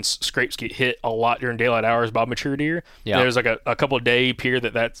time when scrapes get hit a lot during daylight hours by mature deer. Yeah. There's like a couple of day period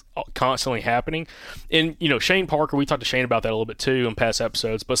that's constantly happening. And, Shane Parker, we talked to Shane about that a little bit too in past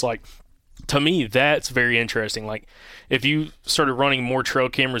episodes, but it's like, to me, that's very interesting. Like, if you started running more trail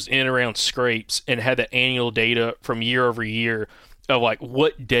cameras in and around scrapes and had the annual data from year over year, of like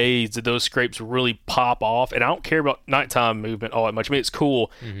what days did those scrapes really pop off. And I don't care about nighttime movement all that much. I mean, it's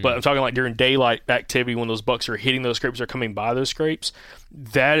cool, but I'm talking like during daylight activity when those bucks are hitting those scrapes or coming by those scrapes.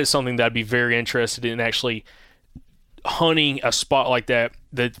 That is something that I'd be very interested in actually hunting a spot like that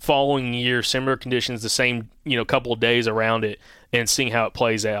the following year, similar conditions, the same, couple of days around it, and seeing how it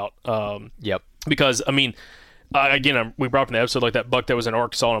plays out. Yep. Because, I mean, again, we brought up in the episode like that buck that was in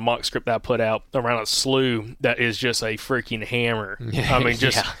Arkansas on a mock script that I put out around a slough that is just a freaking hammer. I mean,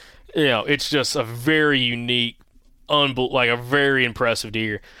 just, it's just a very unique, like a very impressive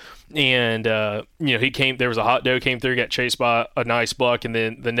deer. And, there was a hot doe came through, got chased by a nice buck. And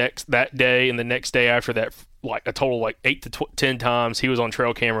then that day and the next day after that, like a total like 8 to 10 times he was on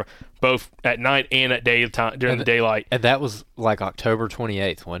trail camera, both at night and at daytime during the daylight. And that was like October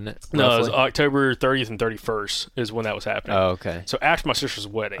 28th, wasn't it? Roughly? No, it was October 30th and 31st is when that was happening. Oh, okay. So after my sister's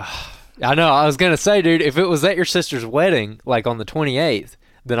wedding. I know. I was going to say, dude, if it was at your sister's wedding, like on the 28th,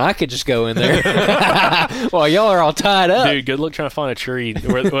 then I could just go in there while y'all are all tied up. Dude, good luck trying to find a tree.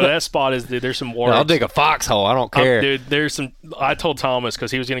 Where that spot is, dude, there's some water. I'll dig a foxhole. I don't care. Dude, there's some. I told Thomas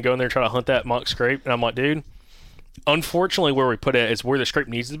because he was going to go in there and try to hunt that mock scrape. And I'm like, dude, unfortunately, where we put it is where the scrape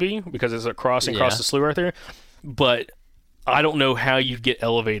needs to be because it's a crossing across the slough right there. But I don't know how you'd get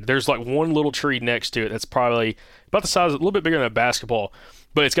elevated. There's like one little tree next to it that's probably about the size, a little bit bigger than a basketball.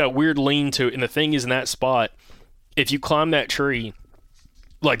 But it's got a weird lean to it. And the thing is, in that spot, if you climb that tree,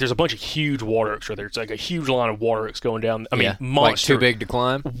 like there's a bunch of huge water oaks right there. It's like a huge line of water oaks going down. I mean, monster. Like too big to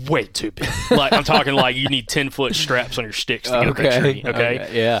climb? Way too big. Like I'm talking like you need 10-foot straps on your sticks to get up that tree. Okay?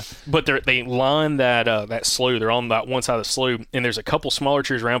 Yeah. But they line that slough. They're on that one side of the slough, and there's a couple smaller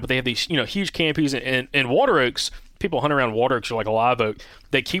trees around, but they have these huge canopies. And water oaks, people hunt around water oaks are like a live oak.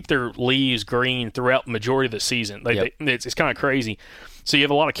 They keep their leaves green throughout the majority of the season. It's kind of crazy. So you have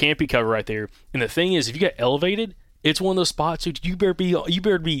a lot of canopy cover right there. And the thing is, if you get elevated, it's one of those spots, dude, you better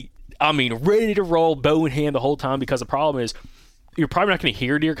be, I mean, ready to roll, bow in hand the whole time, because the problem is you're probably not going to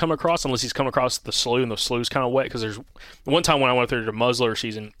hear deer come across unless he's come across the slough, and the slough's kind of wet, because there's one time when I went through the muzzler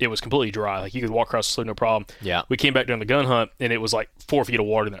season, it was completely dry. Like, you could walk across the slough, no problem. Yeah. We came back during the gun hunt, and it was like 4 feet of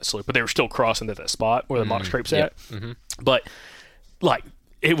water in that slough, but they were still crossing at that spot where the mock scrape's at. Mm-hmm. But, like,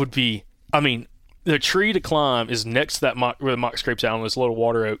 it would be, I mean, the tree to climb is next to that where the mock scrape's out on this little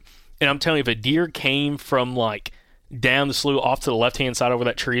water oak, and I'm telling you, if a deer came from, like, down the slough off to the left-hand side over where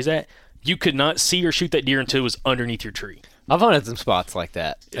that tree is at, you could not see or shoot that deer until it was underneath your tree. I've hunted some spots like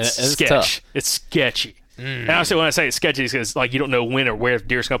that. It's sketch. Tough. It's sketchy. And I say when I say it's sketchy, it's because like you don't know when or where the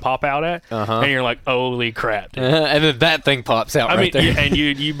deer's gonna pop out at, and you're like, holy crap! Dude. And then that thing pops out. I mean, there. And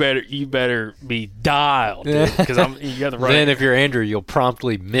you better be dialed because you got the right. Then if you're Andrew, you'll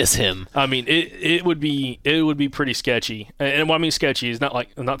promptly miss him. I mean, it would be pretty sketchy. And what I mean sketchy is not like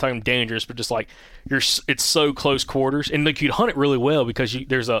I'm not talking dangerous, but just like it's so close quarters, and like you'd hunt it really well because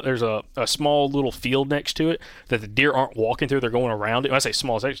there's a small little field next to it that the deer aren't walking through; they're going around it. When I say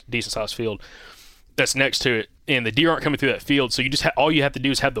small, it's actually a decent sized field that's next to it, and the deer aren't coming through that field, so you just all you have to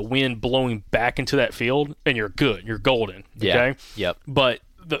do is have the wind blowing back into that field, and you're good. You're golden. Okay? Yeah. Yep. But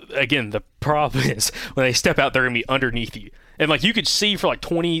again, the problem is when they step out, they're gonna be underneath you, and like you could see for like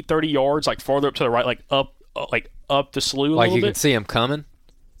 20, 30 yards, like farther up to the right, like up the slough a little bit. Like you can see them coming.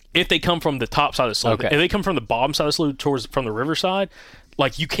 If they come from the top side of the slough, okay. If they come from the bottom side of the slough from the riverside,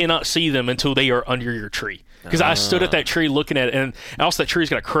 like you cannot see them until they are under your tree. Because I stood at that tree looking at it, and also that tree's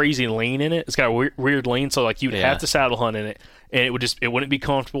got a crazy lean in it. It's got a weird lean, so like you'd have to saddle hunt in it, and it wouldn't be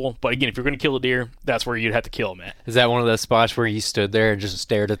comfortable. But again, if you're going to kill a deer, that's where you'd have to kill them at. Is that one of those spots where you stood there and just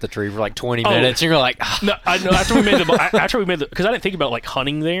stared at the tree for like 20 minutes, and you're like, no, I know. After we made the, because I didn't think about like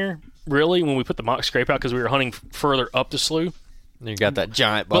hunting there really when we put the mock scrape out because we were hunting further up the slough. You got that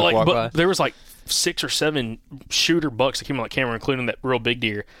giant buck walk by. There was like 6 or 7 shooter bucks that came on the camera, including that real big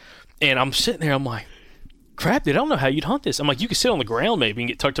deer, and I'm sitting there, I'm like, crap, dude, I don't know how you'd hunt this. I'm like, you could sit on the ground maybe and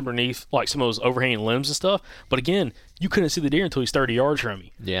get tucked underneath like some of those overhanging limbs and stuff. But again, you couldn't see the deer until he's 30 yards from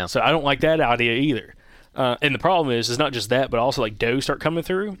you. Yeah. So I don't like that idea either. And the problem is not just that, but also like does start coming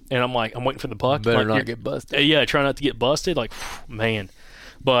through, and I'm like, I'm waiting for the buck. Better not get busted. Yeah, try not to get busted. Like, man.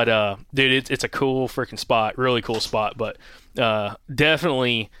 But dude, it's a cool freaking spot, really cool spot. But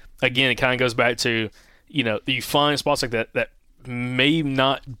definitely, again, it kind of goes back to you find spots like that may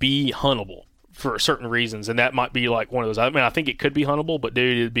not be huntable for certain reasons, and that might be like one of those. I mean, I think it could be huntable, but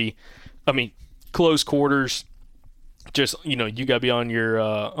dude, it'd be, I mean, close quarters. Just you got to be on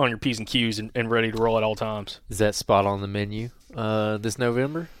your P's and Q's and ready to roll at all times. Is that spot on the menu this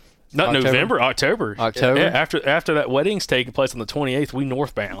November? Not November, October. October. Yeah, after that wedding's taking place on the 28th, we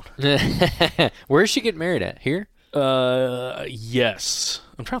northbound. Where is she getting married at? Here? Yes.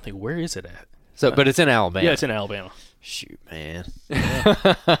 I'm trying to think, where is it at? So, but it's in Alabama. Yeah, it's in Alabama. Shoot, man.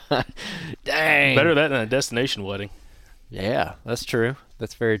 Dang. Better that than a destination wedding. Yeah, that's true.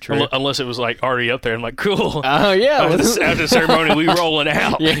 That's very true. Unless it was like already up there. I'm like, cool. Oh, yeah. After the ceremony, we rolling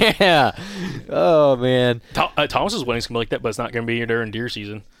out. Yeah. Oh, man. Thomas's wedding's going to be like that, but it's not going to be during deer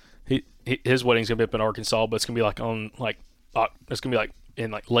season. His wedding's going to be up in Arkansas, but it's going to be like it's going to be like in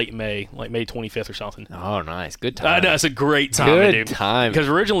like late May, like May 25th or something. Oh, nice. Good time. That's a great time. Good time. Because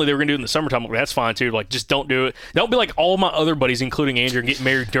originally they were going to do it in the summertime. But that's fine, too. Like, just don't do it. Don't be like all my other buddies, including Andrew, getting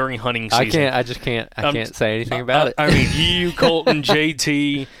married during hunting season. I can't say anything about it. I mean, you, Colton,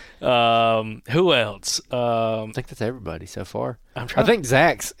 JT, who else? I think that's everybody so far. I think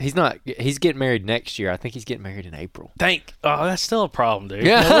Zach's, he's getting married next year. I think he's getting married in April. That's still a problem, dude.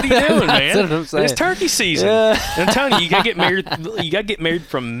 Yeah. What are you doing, man? That's what I'm saying. It's turkey season. Yeah. I'm telling you, you gotta get married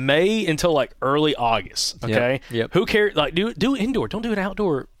from May until like early August. Okay. Yep. Who cares? Like, do indoor. Don't do an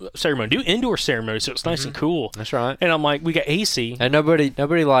outdoor ceremony. Do indoor ceremony so it's nice and cool. That's right. And I'm like, we got AC. And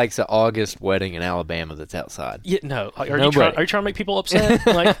nobody likes an August wedding in Alabama that's outside. Yeah, no. Like, are you trying to make people upset?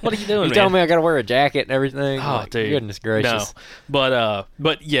 Like, what are you doing? You telling me I got to wear a jacket and everything? Oh, dude. Goodness gracious. No.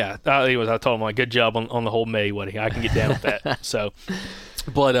 But yeah. Anyways, I told him like, good job on the whole May wedding. I can get down with that. So,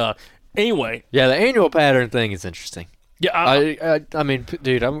 but anyway. Yeah, the annual pattern thing is interesting. Yeah. I mean,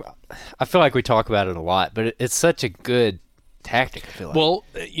 dude, I feel like we talk about it a lot, but it's such a good tactic, I feel like. Well,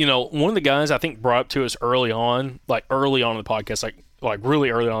 one of the guys I think brought up to us early on in the podcast, like really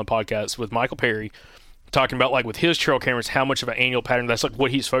early on in the podcast with Michael Perry, talking about like with his trail cameras, how much of an annual pattern, that's like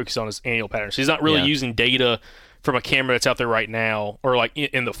what he's focused on is annual patterns. He's not really using data from a camera that's out there right now or like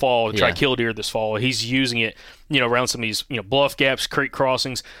in the fall to try to kill deer this fall. He's using it, around some of these, bluff gaps, creek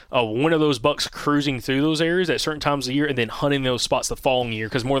crossings. One of those bucks cruising through those areas at certain times of the year and then hunting those spots the following year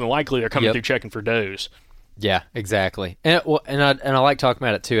because more than likely they're coming through checking for does. Yeah, exactly. And I like talking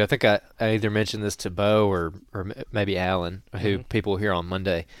about it too. I think I either mentioned this to Bo or maybe Alan, who people hear on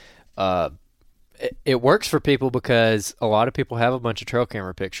Monday. It works for people because a lot of people have a bunch of trail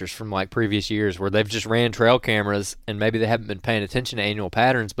camera pictures from like previous years where they've just ran trail cameras and maybe they haven't been paying attention to annual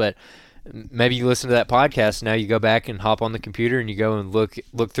patterns, but maybe you listen to that podcast, now you go back and hop on the computer and you go and look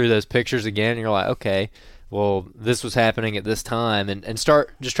through those pictures again and you're like, okay, well, this was happening at this time and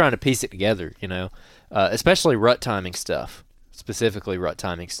start just trying to piece it together, especially rut timing stuff. Specifically rut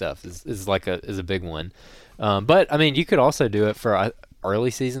timing stuff is a big one. But I mean, you could also do it for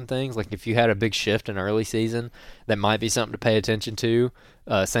early season things. Like if you had a big shift in early season, that might be something to pay attention to.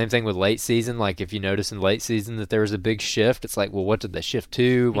 Same thing with late season. Like if you notice in late season that there was a big shift, it's like, well, what did they shift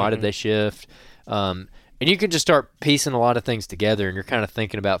to? Why did they shift? And you can just start piecing a lot of things together and you're kind of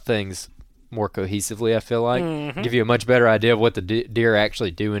thinking about things more cohesively, I feel like. Give you a much better idea of what the deer are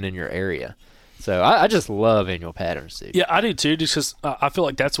actually doing in your area. So I just love annual patterns, dude. Yeah, I do too, just because I feel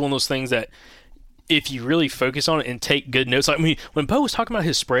like that's one of those things that if you really focus on it and take good notes, like when Bo was talking about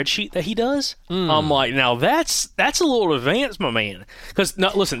his spreadsheet that he does, I'm like, now that's a little advanced, my man. Because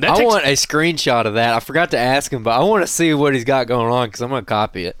listen, I want a screenshot of that. I forgot to ask him, but I want to see what he's got going on because I'm going to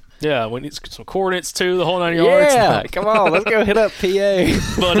copy it. Yeah, we need some coordinates too, the whole 9 yards. Yeah, come on, let's go hit up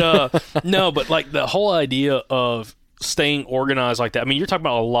PA. But like the whole idea of staying organized like that. I mean, you're talking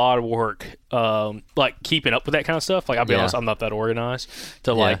about a lot of work, like keeping up with that kind of stuff. Like, I'll be honest, I'm not that organized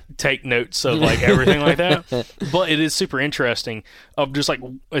to like take notes of like everything like that. But it is super interesting of just like,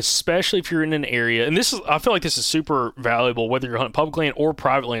 especially if you're in an area, and I feel like this is super valuable, whether you're hunting public land or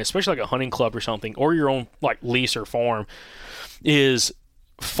private land, especially like a hunting club or something, or your own like lease or farm, is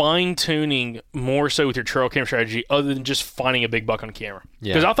fine-tuning more so with your trail camera strategy other than just finding a big buck on camera.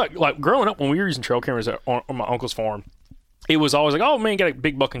 Because I thought, like, growing up when we were using trail cameras on my uncle's farm, it was always like, oh, man, got a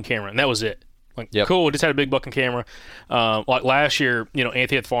big buck on camera, and that was it. Like, cool, just had a big buck on camera. Like, last year,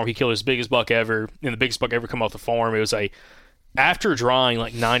 Anthony at the farm, he killed his biggest buck ever, and the biggest buck ever come off the farm. It was after drying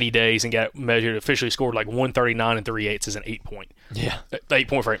like 90 days and got measured, officially scored like 139 and 3/8 as an 8-point. Yeah.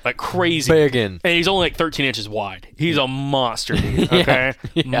 8-point frame. Like crazy. Biggin. And he's only like 13 inches wide. He's a monster deer. Okay?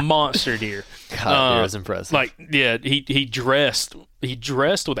 Monster deer. God, deer is impressive. Like, yeah, he dressed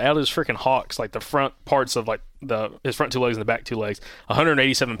without his freaking hocks, like the front parts of like his front two legs and the back two legs,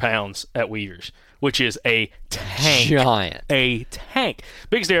 187 pounds at Weavers, which is a tank. Giant. A tank.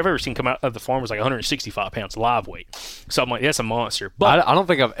 Biggest deer I've ever seen come out of the farm was like 165 pounds live weight. So I'm like, that's a monster. But I don't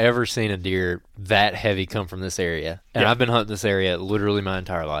think I've ever seen a deer that heavy come from this area. And I've been hunting this area literally my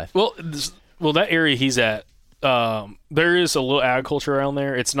entire life. Well, that area he's at, there is a little agriculture around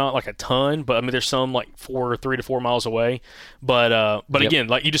there. It's not like a ton, but I mean, there's some like 3 to 4 miles away. But again,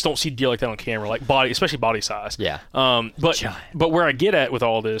 like you just don't see deer like that on camera, like especially body size. Yeah. But where I get at with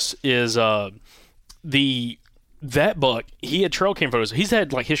all this is the that buck, he had trail cam photos. He's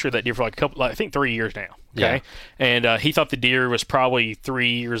had like history of that deer for like a couple, like, I think 3 years now. Okay. Yeah. And he thought the deer was probably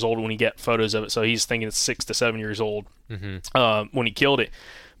 3 years old when he got photos of it. So he's thinking it's 6 to 7 years old when he killed it.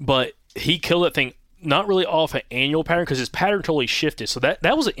 But he killed that thing not really off an annual pattern because his pattern totally shifted. So that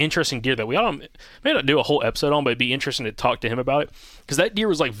was an interesting deer that we may not do a whole episode on, but it'd be interesting to talk to him about it because that deer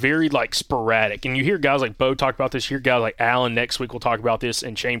was like very like sporadic. And you hear guys like Bo talk about this. You hear guys like Alan next week will talk about this,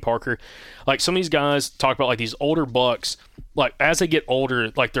 and Shane Parker. Like some of these guys talk about like these older bucks, like as they get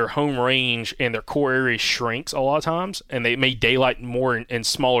older, like their home range and their core area shrinks a lot of times, and they may daylight more in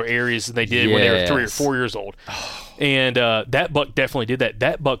smaller areas than they did when they were 3 or 4 years old. And that buck definitely did that.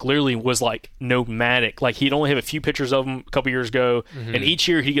 That buck literally was like nomadic. Like he'd only have a few pictures of him a couple years ago, and each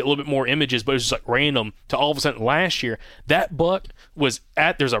year he'd get a little bit more images, but it was just like random. To all of a sudden last year, that buck was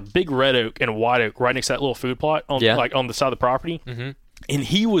there's a big red oak and a white oak right next to that little food plot on like on the side of the property, and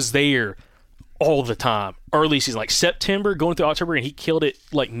he was there all the time. Early season, like September going through October, and he killed it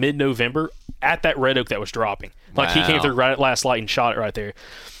like mid-November at that red oak that was dropping. Like he came through right at last light and shot it right there.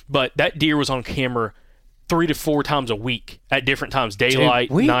 But that deer was on camera 3 to 4 times a week at different times, daylight,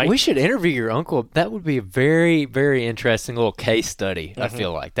 night. We should interview your uncle. That would be a very, very interesting little case study, I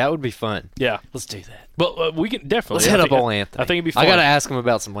feel like. That would be fun. Yeah. Let's do that. But we can definitely. Let's hit up old Anthony. I think it'd be fun. I got to ask him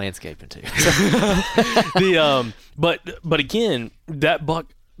about some landscaping, too. But again, that buck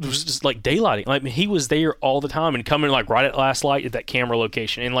was just like daylighting. Like he was there all the time and coming like right at last light at that camera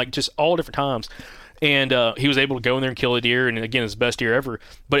location and like just all different times. And he was able to go in there and kill a deer, and again, it's the best deer ever.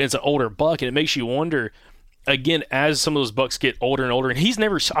 But it's an older buck, and it makes you wonder, again, as some of those bucks get older and older, and I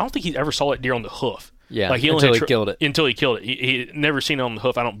don't think he ever saw that deer on the hoof. Yeah, like he until he killed it. Until he killed it. He never seen it on the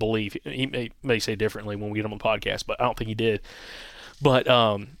hoof, I don't believe. He may say differently when we get him on the podcast, but I don't think he did. But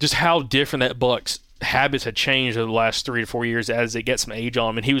just how different that buck's habits had changed over the last 3 to 4 years as they get some age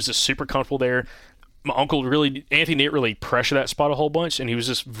on him, and he was just super comfortable there. My uncle Anthony didn't really pressure that spot a whole bunch, and he was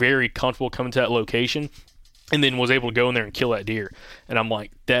just very comfortable coming to that location, and then was able to go in there and kill that deer. And I'm like,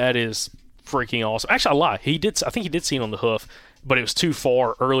 that is freaking awesome. Actually, I lie. I think he did see it on the hoof, but it was too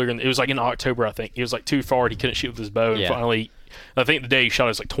far earlier. It was like in October, I think. It was like too far. He couldn't shoot with his bow. And finally, I think the day he shot it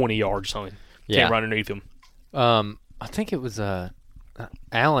was like 20 yards or something. Came right underneath him. I think it was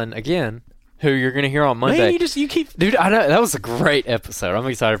Alan again, who you're going to hear on Monday. Man, you keep... Dude, I know. That was a great episode. I'm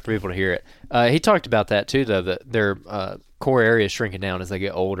excited for people to hear it. He talked about that, too, though, that their core area is shrinking down as they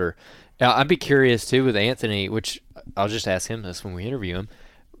get older. Now, I'd be curious, too, with Anthony, which I'll just ask him this when we interview him,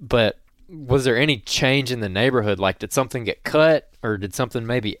 but was there any change in the neighborhood? Like, did something get cut, or did something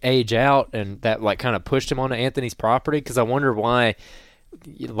maybe age out, and that, like, kind of pushed him onto Anthony's property? Because I wonder why,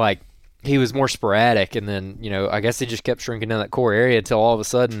 like, he was more sporadic, and then, I guess he just kept shrinking down that core area until all of a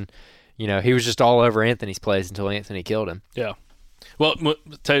sudden... he was just all over Anthony's place until Anthony killed him. Yeah. Well, I'll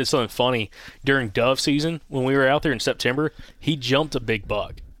tell you something funny. During dove season, when we were out there in September, he jumped a big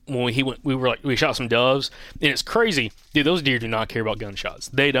buck. When we shot some doves, and it's crazy. Dude, those deer do not care about gunshots.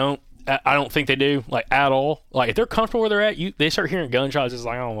 They don't. I don't think they do, like, at all. Like, if they're comfortable where they're at, they start hearing gunshots, it's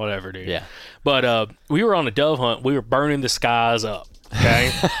like, oh, whatever, dude. Yeah. But we were on a dove hunt. We were burning the skies up.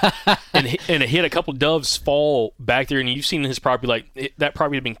 Okay, and it hit a couple doves fall back there, and you've seen his property. Like that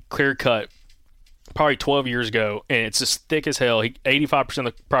property had been clear cut probably 12 years ago, and it's as thick as hell. 85%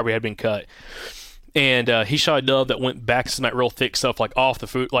 of the property had been cut, and he shot a dove that went back to some of that real thick stuff, like off the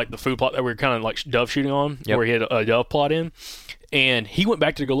food plot that we were kind of like dove shooting on, where he had a dove plot in, and he went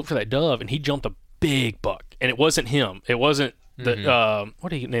back to go look for that dove, and he jumped a big buck, and it wasn't him. It wasn't the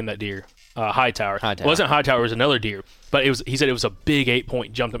what did he name that deer? Hightower. It wasn't Hightower, it was another deer. But he said it was a big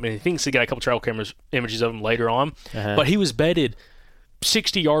 8-point jump. I mean, he thinks he got a couple trail cameras images of him later on. But he was bedded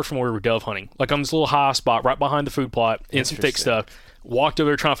 60 yards from where we were dove hunting, like on this little high spot right behind the food plot in some thick stuff. Walked over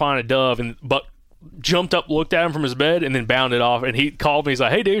there trying to find a dove, and buck jumped up, looked at him from his bed, and then bounded off. And he called me. He's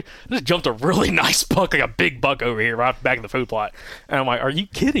like, "Hey, dude, I just jumped a really nice buck, like a big buck over here right back in the food plot." And I'm like, "Are you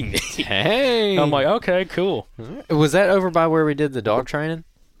kidding me?" Hey. I'm like, "Okay, cool." Was that over by where we did the dog training?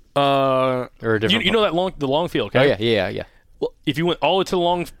 Or a different you know the long field, okay? Oh, yeah. Well, if you went all the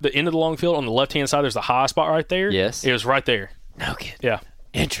way to the end of the long field on the left-hand side, there's a high spot right there. Yes. It was right there. No kidding. Yeah.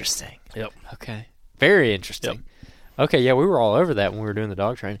 Interesting. Yep. Okay. Very interesting. Yep. Okay, yeah, we were all over that when we were doing the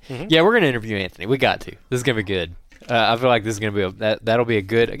dog training. Mm-hmm. Yeah, we're going to interview Anthony. We got to. This is going to be good. I feel like this is going to be that'll be a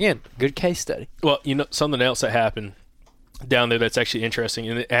good case study. Well, something else that happened down there that's actually interesting,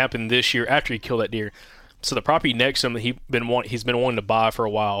 and it happened this year after he killed that deer. So the property next to him that he's been wanting to buy for a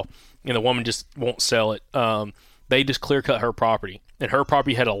while, and the woman just won't sell it. They just clear cut her property, and her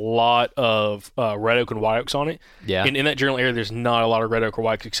property had a lot of red oak and white oaks on it. Yeah. And in that general area, there's not a lot of red oak or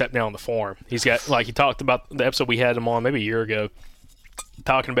white oak except now on the farm. He's got, like he talked about the episode we had him on maybe a year ago,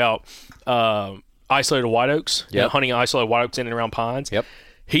 talking about isolated white oaks, Yep. hunting isolated white oaks in and around pines. Yep.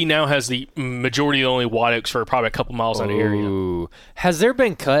 He now has the majority of the only white oaks for probably a couple miles out of the area. Ooh. Has there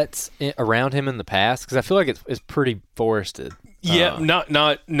been cuts around him in the past? Because I feel like it's pretty forested. Yeah,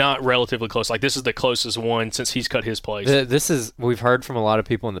 not relatively close. Like this is the closest one since he's cut his place. This is we've heard from a lot of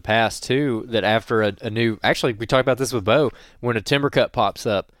people in the past too that after a new actually we talked about this with Bo, when a timber cut pops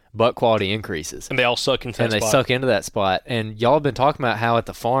up, buck quality increases. And they all suck into that and they spot. suck into that spot. And y'all have been talking about how at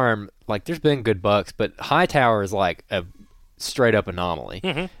the farm, like there's been good bucks, but Hightower is like a straight up anomaly.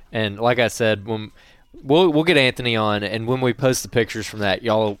 Mm-hmm. And like I said, when we'll get Anthony on, and when we post the pictures from that,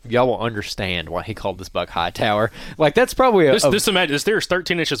 y'all will understand why he called this buck Hightower. Like that's probably imagine this deer is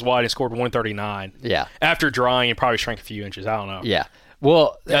 13 inches wide and scored 139. Yeah. After drying, it probably shrank a few inches. I don't know. Yeah.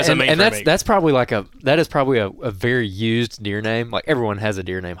 Well, That's that's probably like a very used deer name. Like everyone has a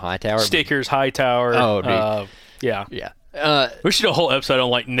deer name Hightower. Stickers, Hightower. Oh, dude. Yeah. Yeah. We should do a whole episode on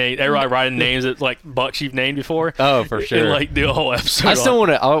like name. Everybody writing names that like bucks you've named before. Oh, for sure. And like do a whole episode. I still want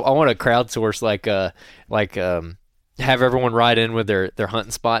to. I want to crowdsource have everyone write in with their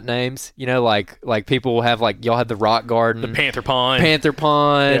hunting spot names. You know, like people will have like y'all have the Rock Garden, the Panther Pond,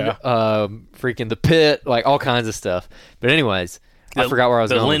 freaking the Pit, like all kinds of stuff. But anyways, I forgot where I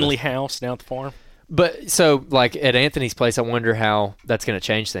was going. The with Lindley this. House down at the farm. But so, like at Anthony's place, I wonder how that's going to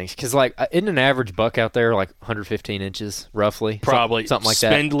change things. Because, like, isn't an average buck out there like 115 inches, roughly? Probably something like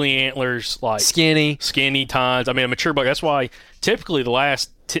that. Spindly antlers, like skinny tines. I mean, a mature buck. That's why typically the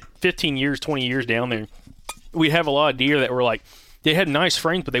last 15 years, 20 years down there, we'd have a lot of deer that were like they had nice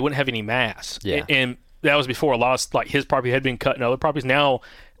frames, but they wouldn't have any mass. Yeah, and that was before a lot of like his property had been cut in other properties. Now,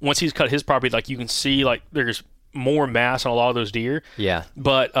 once he's cut his property, like you can see like there's more mass on a lot of those deer. Yeah,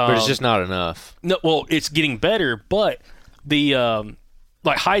 but it's just not enough. No, well, it's getting better, but the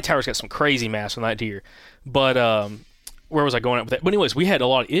like Hightower's got some crazy mass on that deer. But where was I going at with that? But anyways, we had a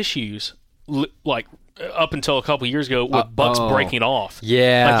lot of issues like up until a couple years ago with bucks breaking off.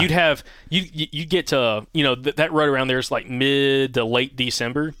 Yeah, like you'd have you get to that rut around there is like mid to late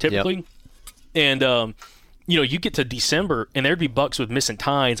December typically, yep. And you get to December and there'd be bucks with missing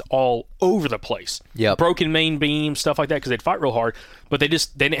tines all over the place. Yep. Broken main beams, stuff like that, because they'd fight real hard, but they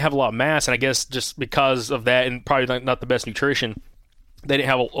didn't have a lot of mass, and I guess just because of that and probably not the best nutrition, they didn't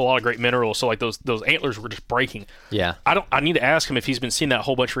have a lot of great minerals, so like those antlers were just breaking. Yeah. I need to ask him if he's been seeing that a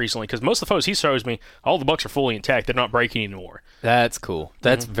whole bunch recently, because most of the photos he shows me, all the bucks are fully intact. They're not breaking anymore. That's cool.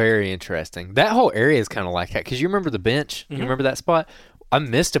 That's very interesting. That whole area is kind of like that, because you remember the bench? You remember that spot? I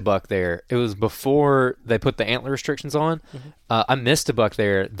missed a buck there. It was before they put the antler restrictions on. I missed a buck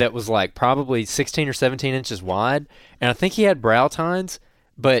there that was like probably 16 or 17 inches wide, and I think he had brow tines,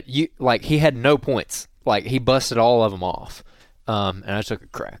 but he had no points. Like he busted all of them off, and I took a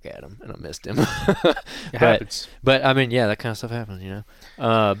crack at him and I missed him. It happens. But I mean, yeah, that kind of stuff happens,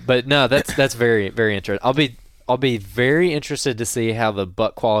 But no, that's very, very interesting. I'll be very interested to see how the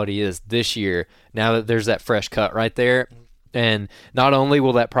buck quality is this year. Now that there's that fresh cut right there. And not only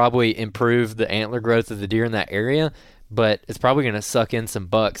will that probably improve the antler growth of the deer in that area, but it's probably going to suck in some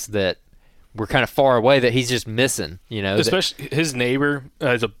bucks that were kind of far away that he's just missing, Especially his neighbor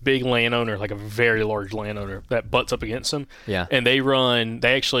is a big landowner, like a very large landowner that butts up against him. Yeah. And they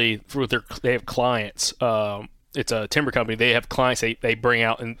have clients. It's a timber company. They have clients they bring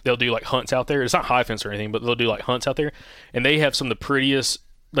out, and they'll do like hunts out there. It's not high fence or anything, but they'll do like hunts out there. And they have some of the prettiest.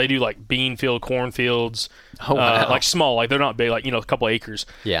 They do like bean field, cornfields, like small, like they're not big, like a couple acres.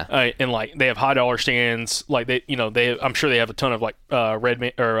 Yeah, and like they have high dollar stands, like I'm sure they have a ton of like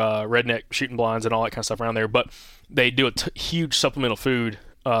redneck shooting blinds and all that kind of stuff around there. But they do a huge supplemental food,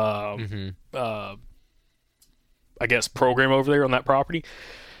 I guess, program over there on that property.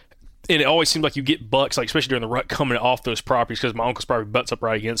 And it always seems like you get bucks, like especially during the rut, coming off those properties because my uncle's probably butts up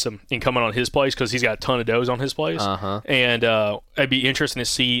right against them and coming on his place because he's got a ton of does on his place. And it'd be interesting to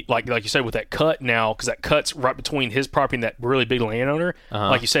see, like you said, with that cut now, because that cut's right between his property and that really big landowner.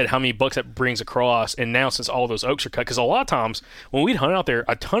 Like you said, how many bucks that brings across. And now since all those oaks are cut, because a lot of times when we'd hunt out there,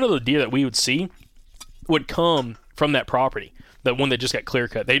 a ton of the deer that we would see would come from that property. The one that just got clear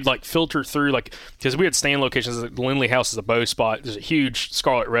cut. They'd like filter through, like, because we had stand locations. The Lindley House is a bow spot. There's a huge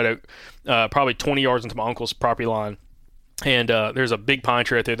scarlet red oak, probably 20 yards into my uncle's property line. And there's a big pine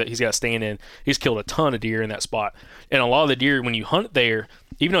tree right there that he's got to stand in. He's killed a ton of deer in that spot. And a lot of the deer, when you hunt there,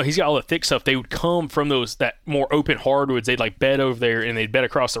 even though he's got all the thick stuff, they would come from that more open hardwoods. They'd like bed over there and they'd bed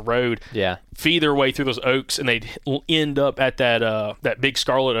across the road. Yeah. Feed their way through those oaks, and they'd end up at that big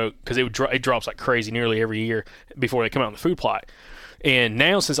scarlet oak because it drops like crazy nearly every year before they come out in the food plot. And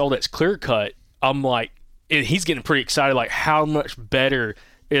now since all that's clear cut, I'm like, and he's getting pretty excited, like how much better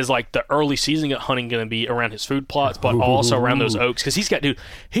is like the early season hunting going to be around his food plots, but also around those oaks because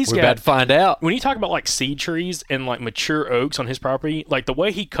we're about to find out. When you talk about like seed trees and like mature oaks on his property, like the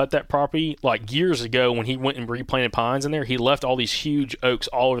way he cut that property like years ago when he went and replanted pines in there, he left all these huge oaks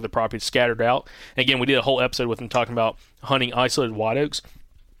all over the property scattered out. And again, we did a whole episode with him talking about hunting isolated white oaks.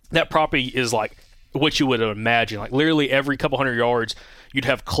 That property is like what you would imagine. Like literally every couple hundred yards, you'd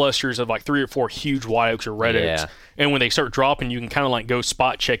have clusters of like 3 or 4 huge white oaks or red oaks. And when they start dropping, you can kind of like go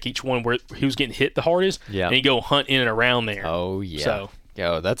spot check each one where who's getting hit the hardest. Yeah. And you go hunt in and around there. Oh, yeah.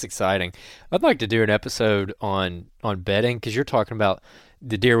 Yo, that's exciting. I'd like to do an episode on bedding because you're talking about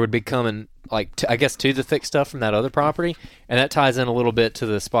the deer would be coming like I guess to the thick stuff from that other property, and that ties in a little bit to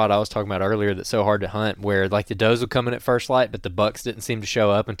the spot I was talking about earlier that's so hard to hunt, where like the does would come in at first light, but the bucks didn't seem to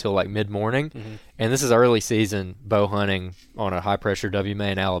show up until like mid morning. And this is early season bow hunting on a high pressure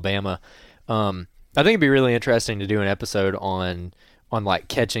WMA in Alabama. I think it'd be really interesting to do an episode on like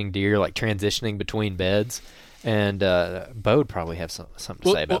catching deer, like transitioning between beds. And Bo would probably have something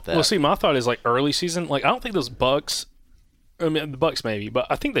to say about that. Well, see, my thought is like early season. Like I don't think those bucks. I mean, the bucks maybe, but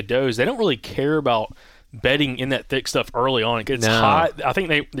I think the does, they don't really care about bedding in that thick stuff early on. It's hot. I think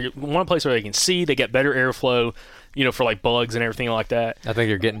they want a place where they can see. They get better airflow, for like bugs and everything like that. I think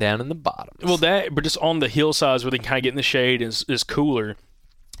you're getting down in the bottoms. Well, but just on the hillsides where they can kind of get in the shade is cooler.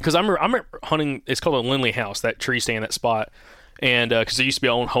 Because I remember hunting. It's called a Lindley House, that tree stand, that spot, and because there used to be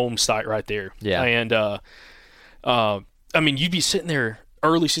our own home site right there. Yeah. And I mean, you'd be sitting there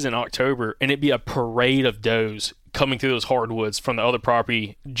early season October, and it'd be a parade of does coming through those hardwoods from the other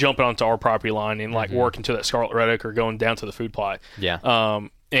property, jumping onto our property line and like working to that scarlet red oak or going down to the food plot. Yeah.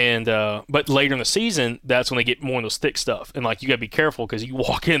 But later in the season, that's when they get more in those thick stuff, and like you gotta be careful because you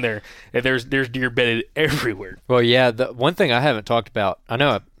walk in there and there's deer bedded everywhere. Well, yeah. The one thing I haven't talked about, I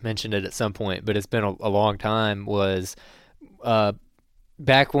know I mentioned it at some point, but it's been a long time, was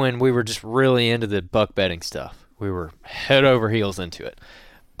back when we were just really into the buck bedding stuff. We were head over heels into it.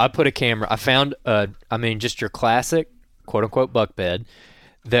 I put a camera. I found, just your classic, quote-unquote, buck bed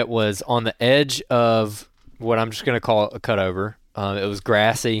that was on the edge of what I'm just going to call a cutover. It was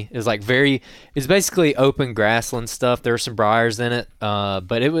grassy. It was like it's basically open grassland stuff. There were some briars in it,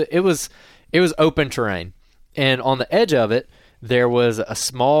 but it was open terrain. And on the edge of it, there was a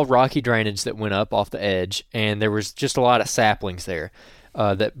small rocky drainage that went up off the edge, and there was just a lot of saplings there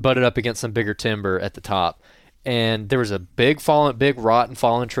that butted up against some bigger timber at the top. And there was a big rotten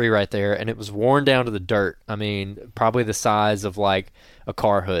fallen tree right there, and it was worn down to the dirt. I mean, probably the size of like a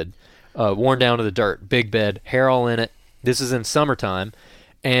car hood, worn down to the dirt. Big bed, hair all in it. This is in summertime,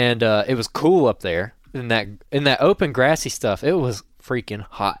 and it was cool up there in that open grassy stuff. It was freaking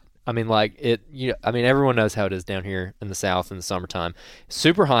hot. I mean, everyone knows how it is down here in the South in the summertime.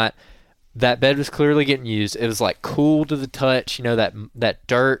 Super hot. That bed was clearly getting used. It was like cool to the touch, that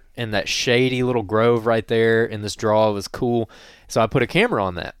dirt and that shady little grove right there in this draw was cool. So I put a camera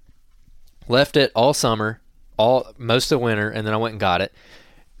on that. Left it all summer, most of winter, and then I went and got it.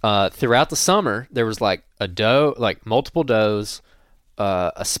 Throughout the summer, there was like a doe, like multiple does,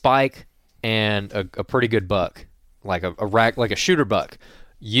 a spike, and a pretty good buck, like a rack, like a shooter buck.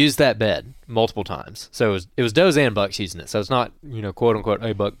 Used that bed multiple times. So it was does and bucks using it. So it's not, quote unquote,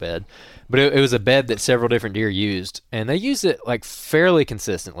 a buck bed, but it was a bed that several different deer used, and they used it like fairly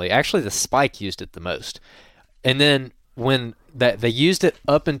consistently. Actually, the spike used it the most. And then when they used it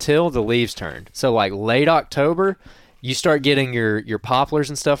up until the leaves turned. So like late October, you start getting your poplars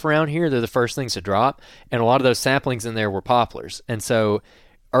and stuff around here. They're the first things to drop. And a lot of those saplings in there were poplars. And so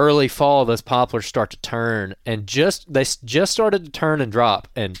early fall, those poplars start to turn, and they just started to turn and drop,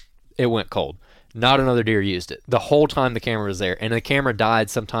 and it went cold. Not another deer used it the whole time the camera was there, and the camera died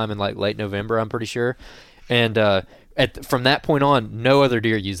sometime in like late November, I'm pretty sure. And from that point on, no other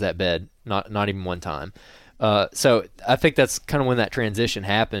deer used that bed, not even one time. So I think that's kind of when that transition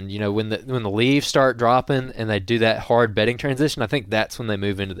happened. When the leaves start dropping and they do that hard bedding transition, I think that's when they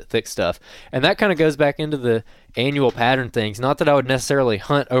move into the thick stuff. And that kind of goes back into the annual pattern things. Not that I would necessarily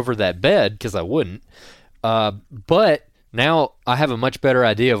hunt over that bed, because I wouldn't. But now I have a much better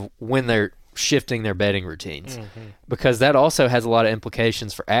idea of when they're shifting their bedding routines, because that also has a lot of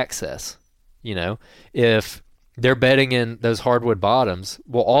implications for access. If they're bedding in those hardwood bottoms,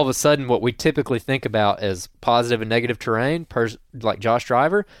 well, all of a sudden what we typically think about as positive and negative terrain, like Josh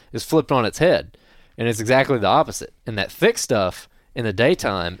Driver, is flipped on its head, and it's exactly the opposite. And that thick stuff in the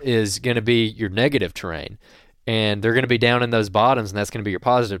daytime is going to be your negative terrain, and they're going to be down in those bottoms, and that's going to be your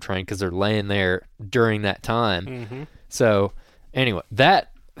positive terrain because they're laying there during that time. So anyway,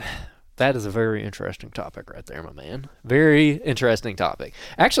 that is a very interesting topic right there, my man. Very interesting topic.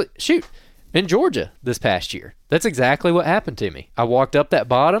 Actually, shoot, in Georgia this past year. That's exactly what happened to me. I walked up that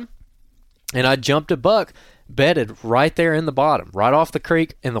bottom, and I jumped a buck bedded right there in the bottom, right off the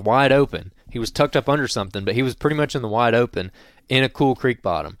creek in the wide open. He was tucked up under something, but he was pretty much in the wide open in a cool creek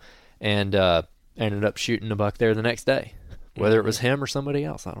bottom, and ended up shooting a buck there the next day. Whether it was him or somebody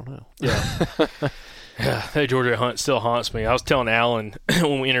else, I don't know. Yeah. Yeah, that Georgia hunt still haunts me. I was telling Alan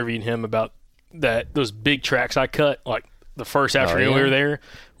when we interviewed him about those big tracks I cut, like the first afternoon we were there,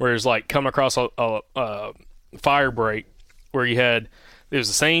 where it was like coming across a fire break where it was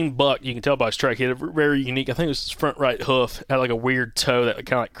the same buck. You can tell by his track. He had a very unique, I think it was his front right hoof, had like a weird toe that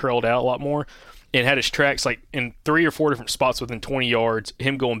kind of like curled out a lot more. And had his tracks like in 3 or 4 different spots within 20 yards,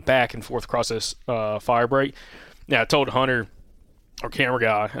 him going back and forth across this fire break. Now, I told Hunter, our camera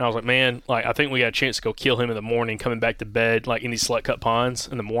guy, and I was like, man, like I think we got a chance to go kill him in the morning, coming back to bed, like in these select cut ponds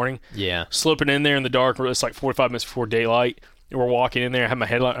in the morning. Yeah. Slipping in there in the dark, it's like 45 minutes before daylight, and we're walking in there, I have my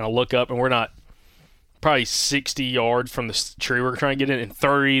headlight, and I look up, and we're not probably 60 yards from the tree we're trying to get in, and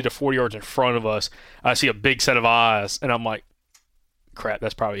 30 to 40 yards in front of us, I see a big set of eyes, and I'm like, crap,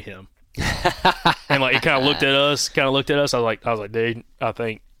 that's probably him. And like he kind of looked at us. I was like, dude, I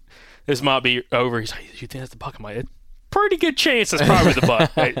think this might be over. He's like, you think that's the buck? I'm like, pretty good chance that's probably the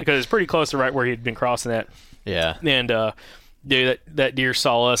buck, right? Because it's pretty close to right where he'd been crossing that. Yeah. And dude, that deer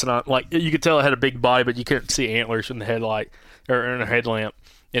saw us, and I like you could tell it had a big body, but you couldn't see antlers in the headlight or in the headlamp,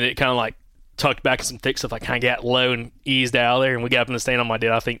 and it kind of like tucked back in some thick stuff. I kind of got low and eased out of there, and we got up in the stand. I'm like, dude,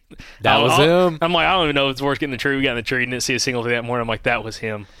 I think that was him. I'm like, I don't even know if it's worth getting in the tree. We got in the tree and didn't see a single thing that morning. I'm like, that was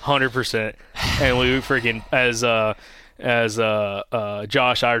him, 100%. And we freaking, as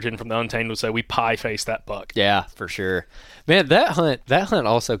Josh Ireton from the Untamed would say, we pie faced that buck. Yeah, for sure. Man, that hunt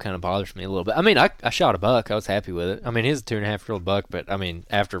also kind of bothers me a little bit. I mean, I shot a buck. I was happy with it. I mean, he's a 2.5-year-old buck, but I mean,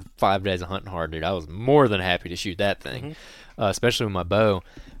 after 5 days of hunting hard, dude, I was more than happy to shoot that thing, especially with my bow.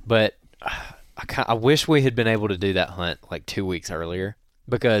 But I wish we had been able to do that hunt like 2 weeks earlier,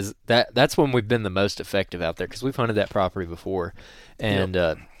 because that's when we've been the most effective out there, because we've hunted that property before. And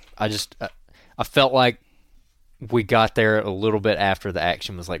I felt like we got there a little bit after the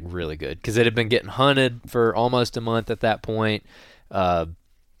action was like really good, because it had been getting hunted for almost a month at that point.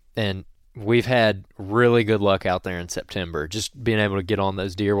 And we've had really good luck out there in September, just being able to get on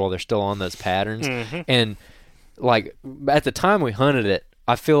those deer while they're still on those patterns. And like at the time we hunted it,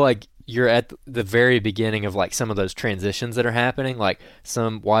 I feel like you're at the very beginning of like some of those transitions that are happening. Like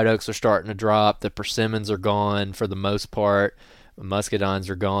some white oaks are starting to drop, the persimmons are gone for the most part, muscadines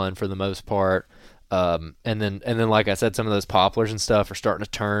are gone for the most part. And then like I said, some of those poplars and stuff are starting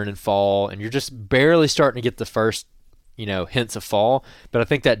to turn and fall, and you're just barely starting to get the first, hints of fall. But I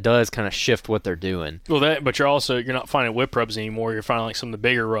think that does kind of shift what they're doing. Well, but you're not finding whip rubs anymore. You're finding like some of the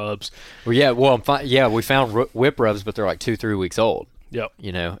bigger rubs. Well, yeah, we found whip rubs, but they're like 2-3 weeks old. Yep.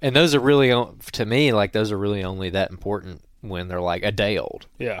 And those are really, to me, like those are really only that important when they're like a day old.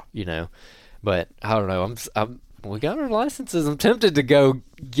 Yeah. But I don't know. We got our licenses. I'm tempted to go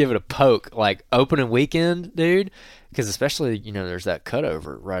give it a poke, like opening weekend, dude, because especially, there's that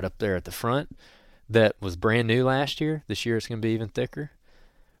cutover right up there at the front that was brand new last year. This year it's going to be even thicker.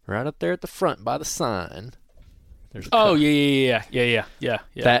 Right up there at the front by the sign. There's yeah.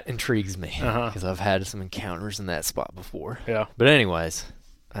 That intrigues me, because I've had some encounters in that spot before. Yeah. But anyways,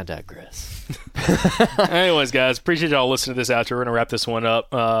 I digress. Anyways, guys, appreciate y'all listening to this outro. We're going to wrap this one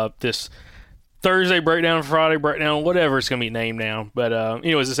up. This Thursday breakdown, Friday breakdown, whatever it's going to be named now. But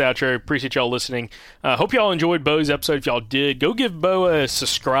anyways, this outro, appreciate y'all listening. Hope y'all enjoyed Bo's episode. If y'all did, go give Bo a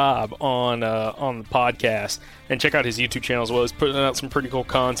subscribe on the podcast, and check out his YouTube channel as well. He's putting out some pretty cool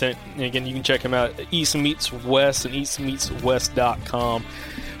content. And again, you can check him out at East Meets West and eastmeetswest.com.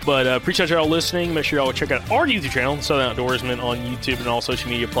 But appreciate y'all listening. Make sure y'all check out our YouTube channel, Southern Outdoorsman, on YouTube and all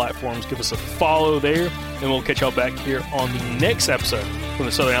social media platforms. Give us a follow there, and we'll catch y'all back here on the next episode from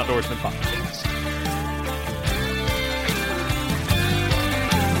the Southern Outdoorsman podcast.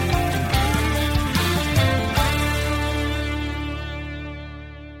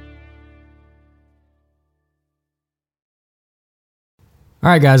 All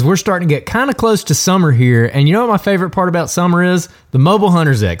right, guys, we're starting to get kind of close to summer here, and you know what my favorite part about summer is? The Mobile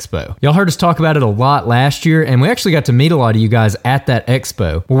Hunters Expo. Y'all heard us talk about it a lot last year, and we actually got to meet a lot of you guys at that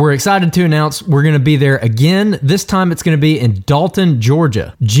expo. Well, we're excited to announce we're going to be there again. This time it's going to be in Dalton,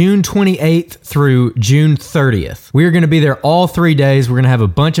 Georgia, June 28th through June 30th. We are going to be there all 3 days. We're going to have a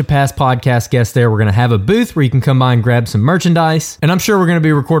bunch of past podcast guests there. We're going to have a booth where you can come by and grab some merchandise, and I'm sure we're going to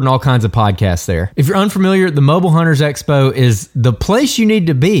be recording all kinds of podcasts there. If you're unfamiliar, the Mobile Hunters Expo is the place you need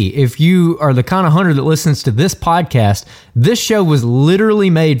to be. If you are the kind of hunter that listens to this podcast, this show was literally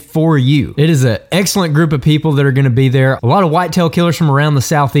made for you. It is an excellent group of people that are going to be there. A lot of whitetail killers from around the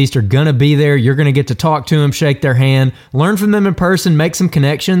Southeast are going to be there. You're going to get to talk to them, shake their hand, learn from them in person, make some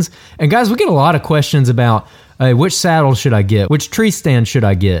connections. And guys, we get a lot of questions about which saddle should I get? Which tree stand should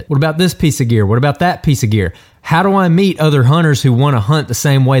I get? What about this piece of gear? What about that piece of gear? How do I meet other hunters who want to hunt the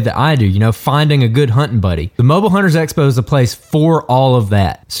same way that I do? You know, finding a good hunting buddy. The Mobile Hunters Expo is a place for all of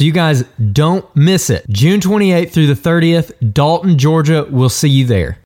that. So you guys don't miss it. June 28th through the 30th, Dalton, Georgia. We'll see you there.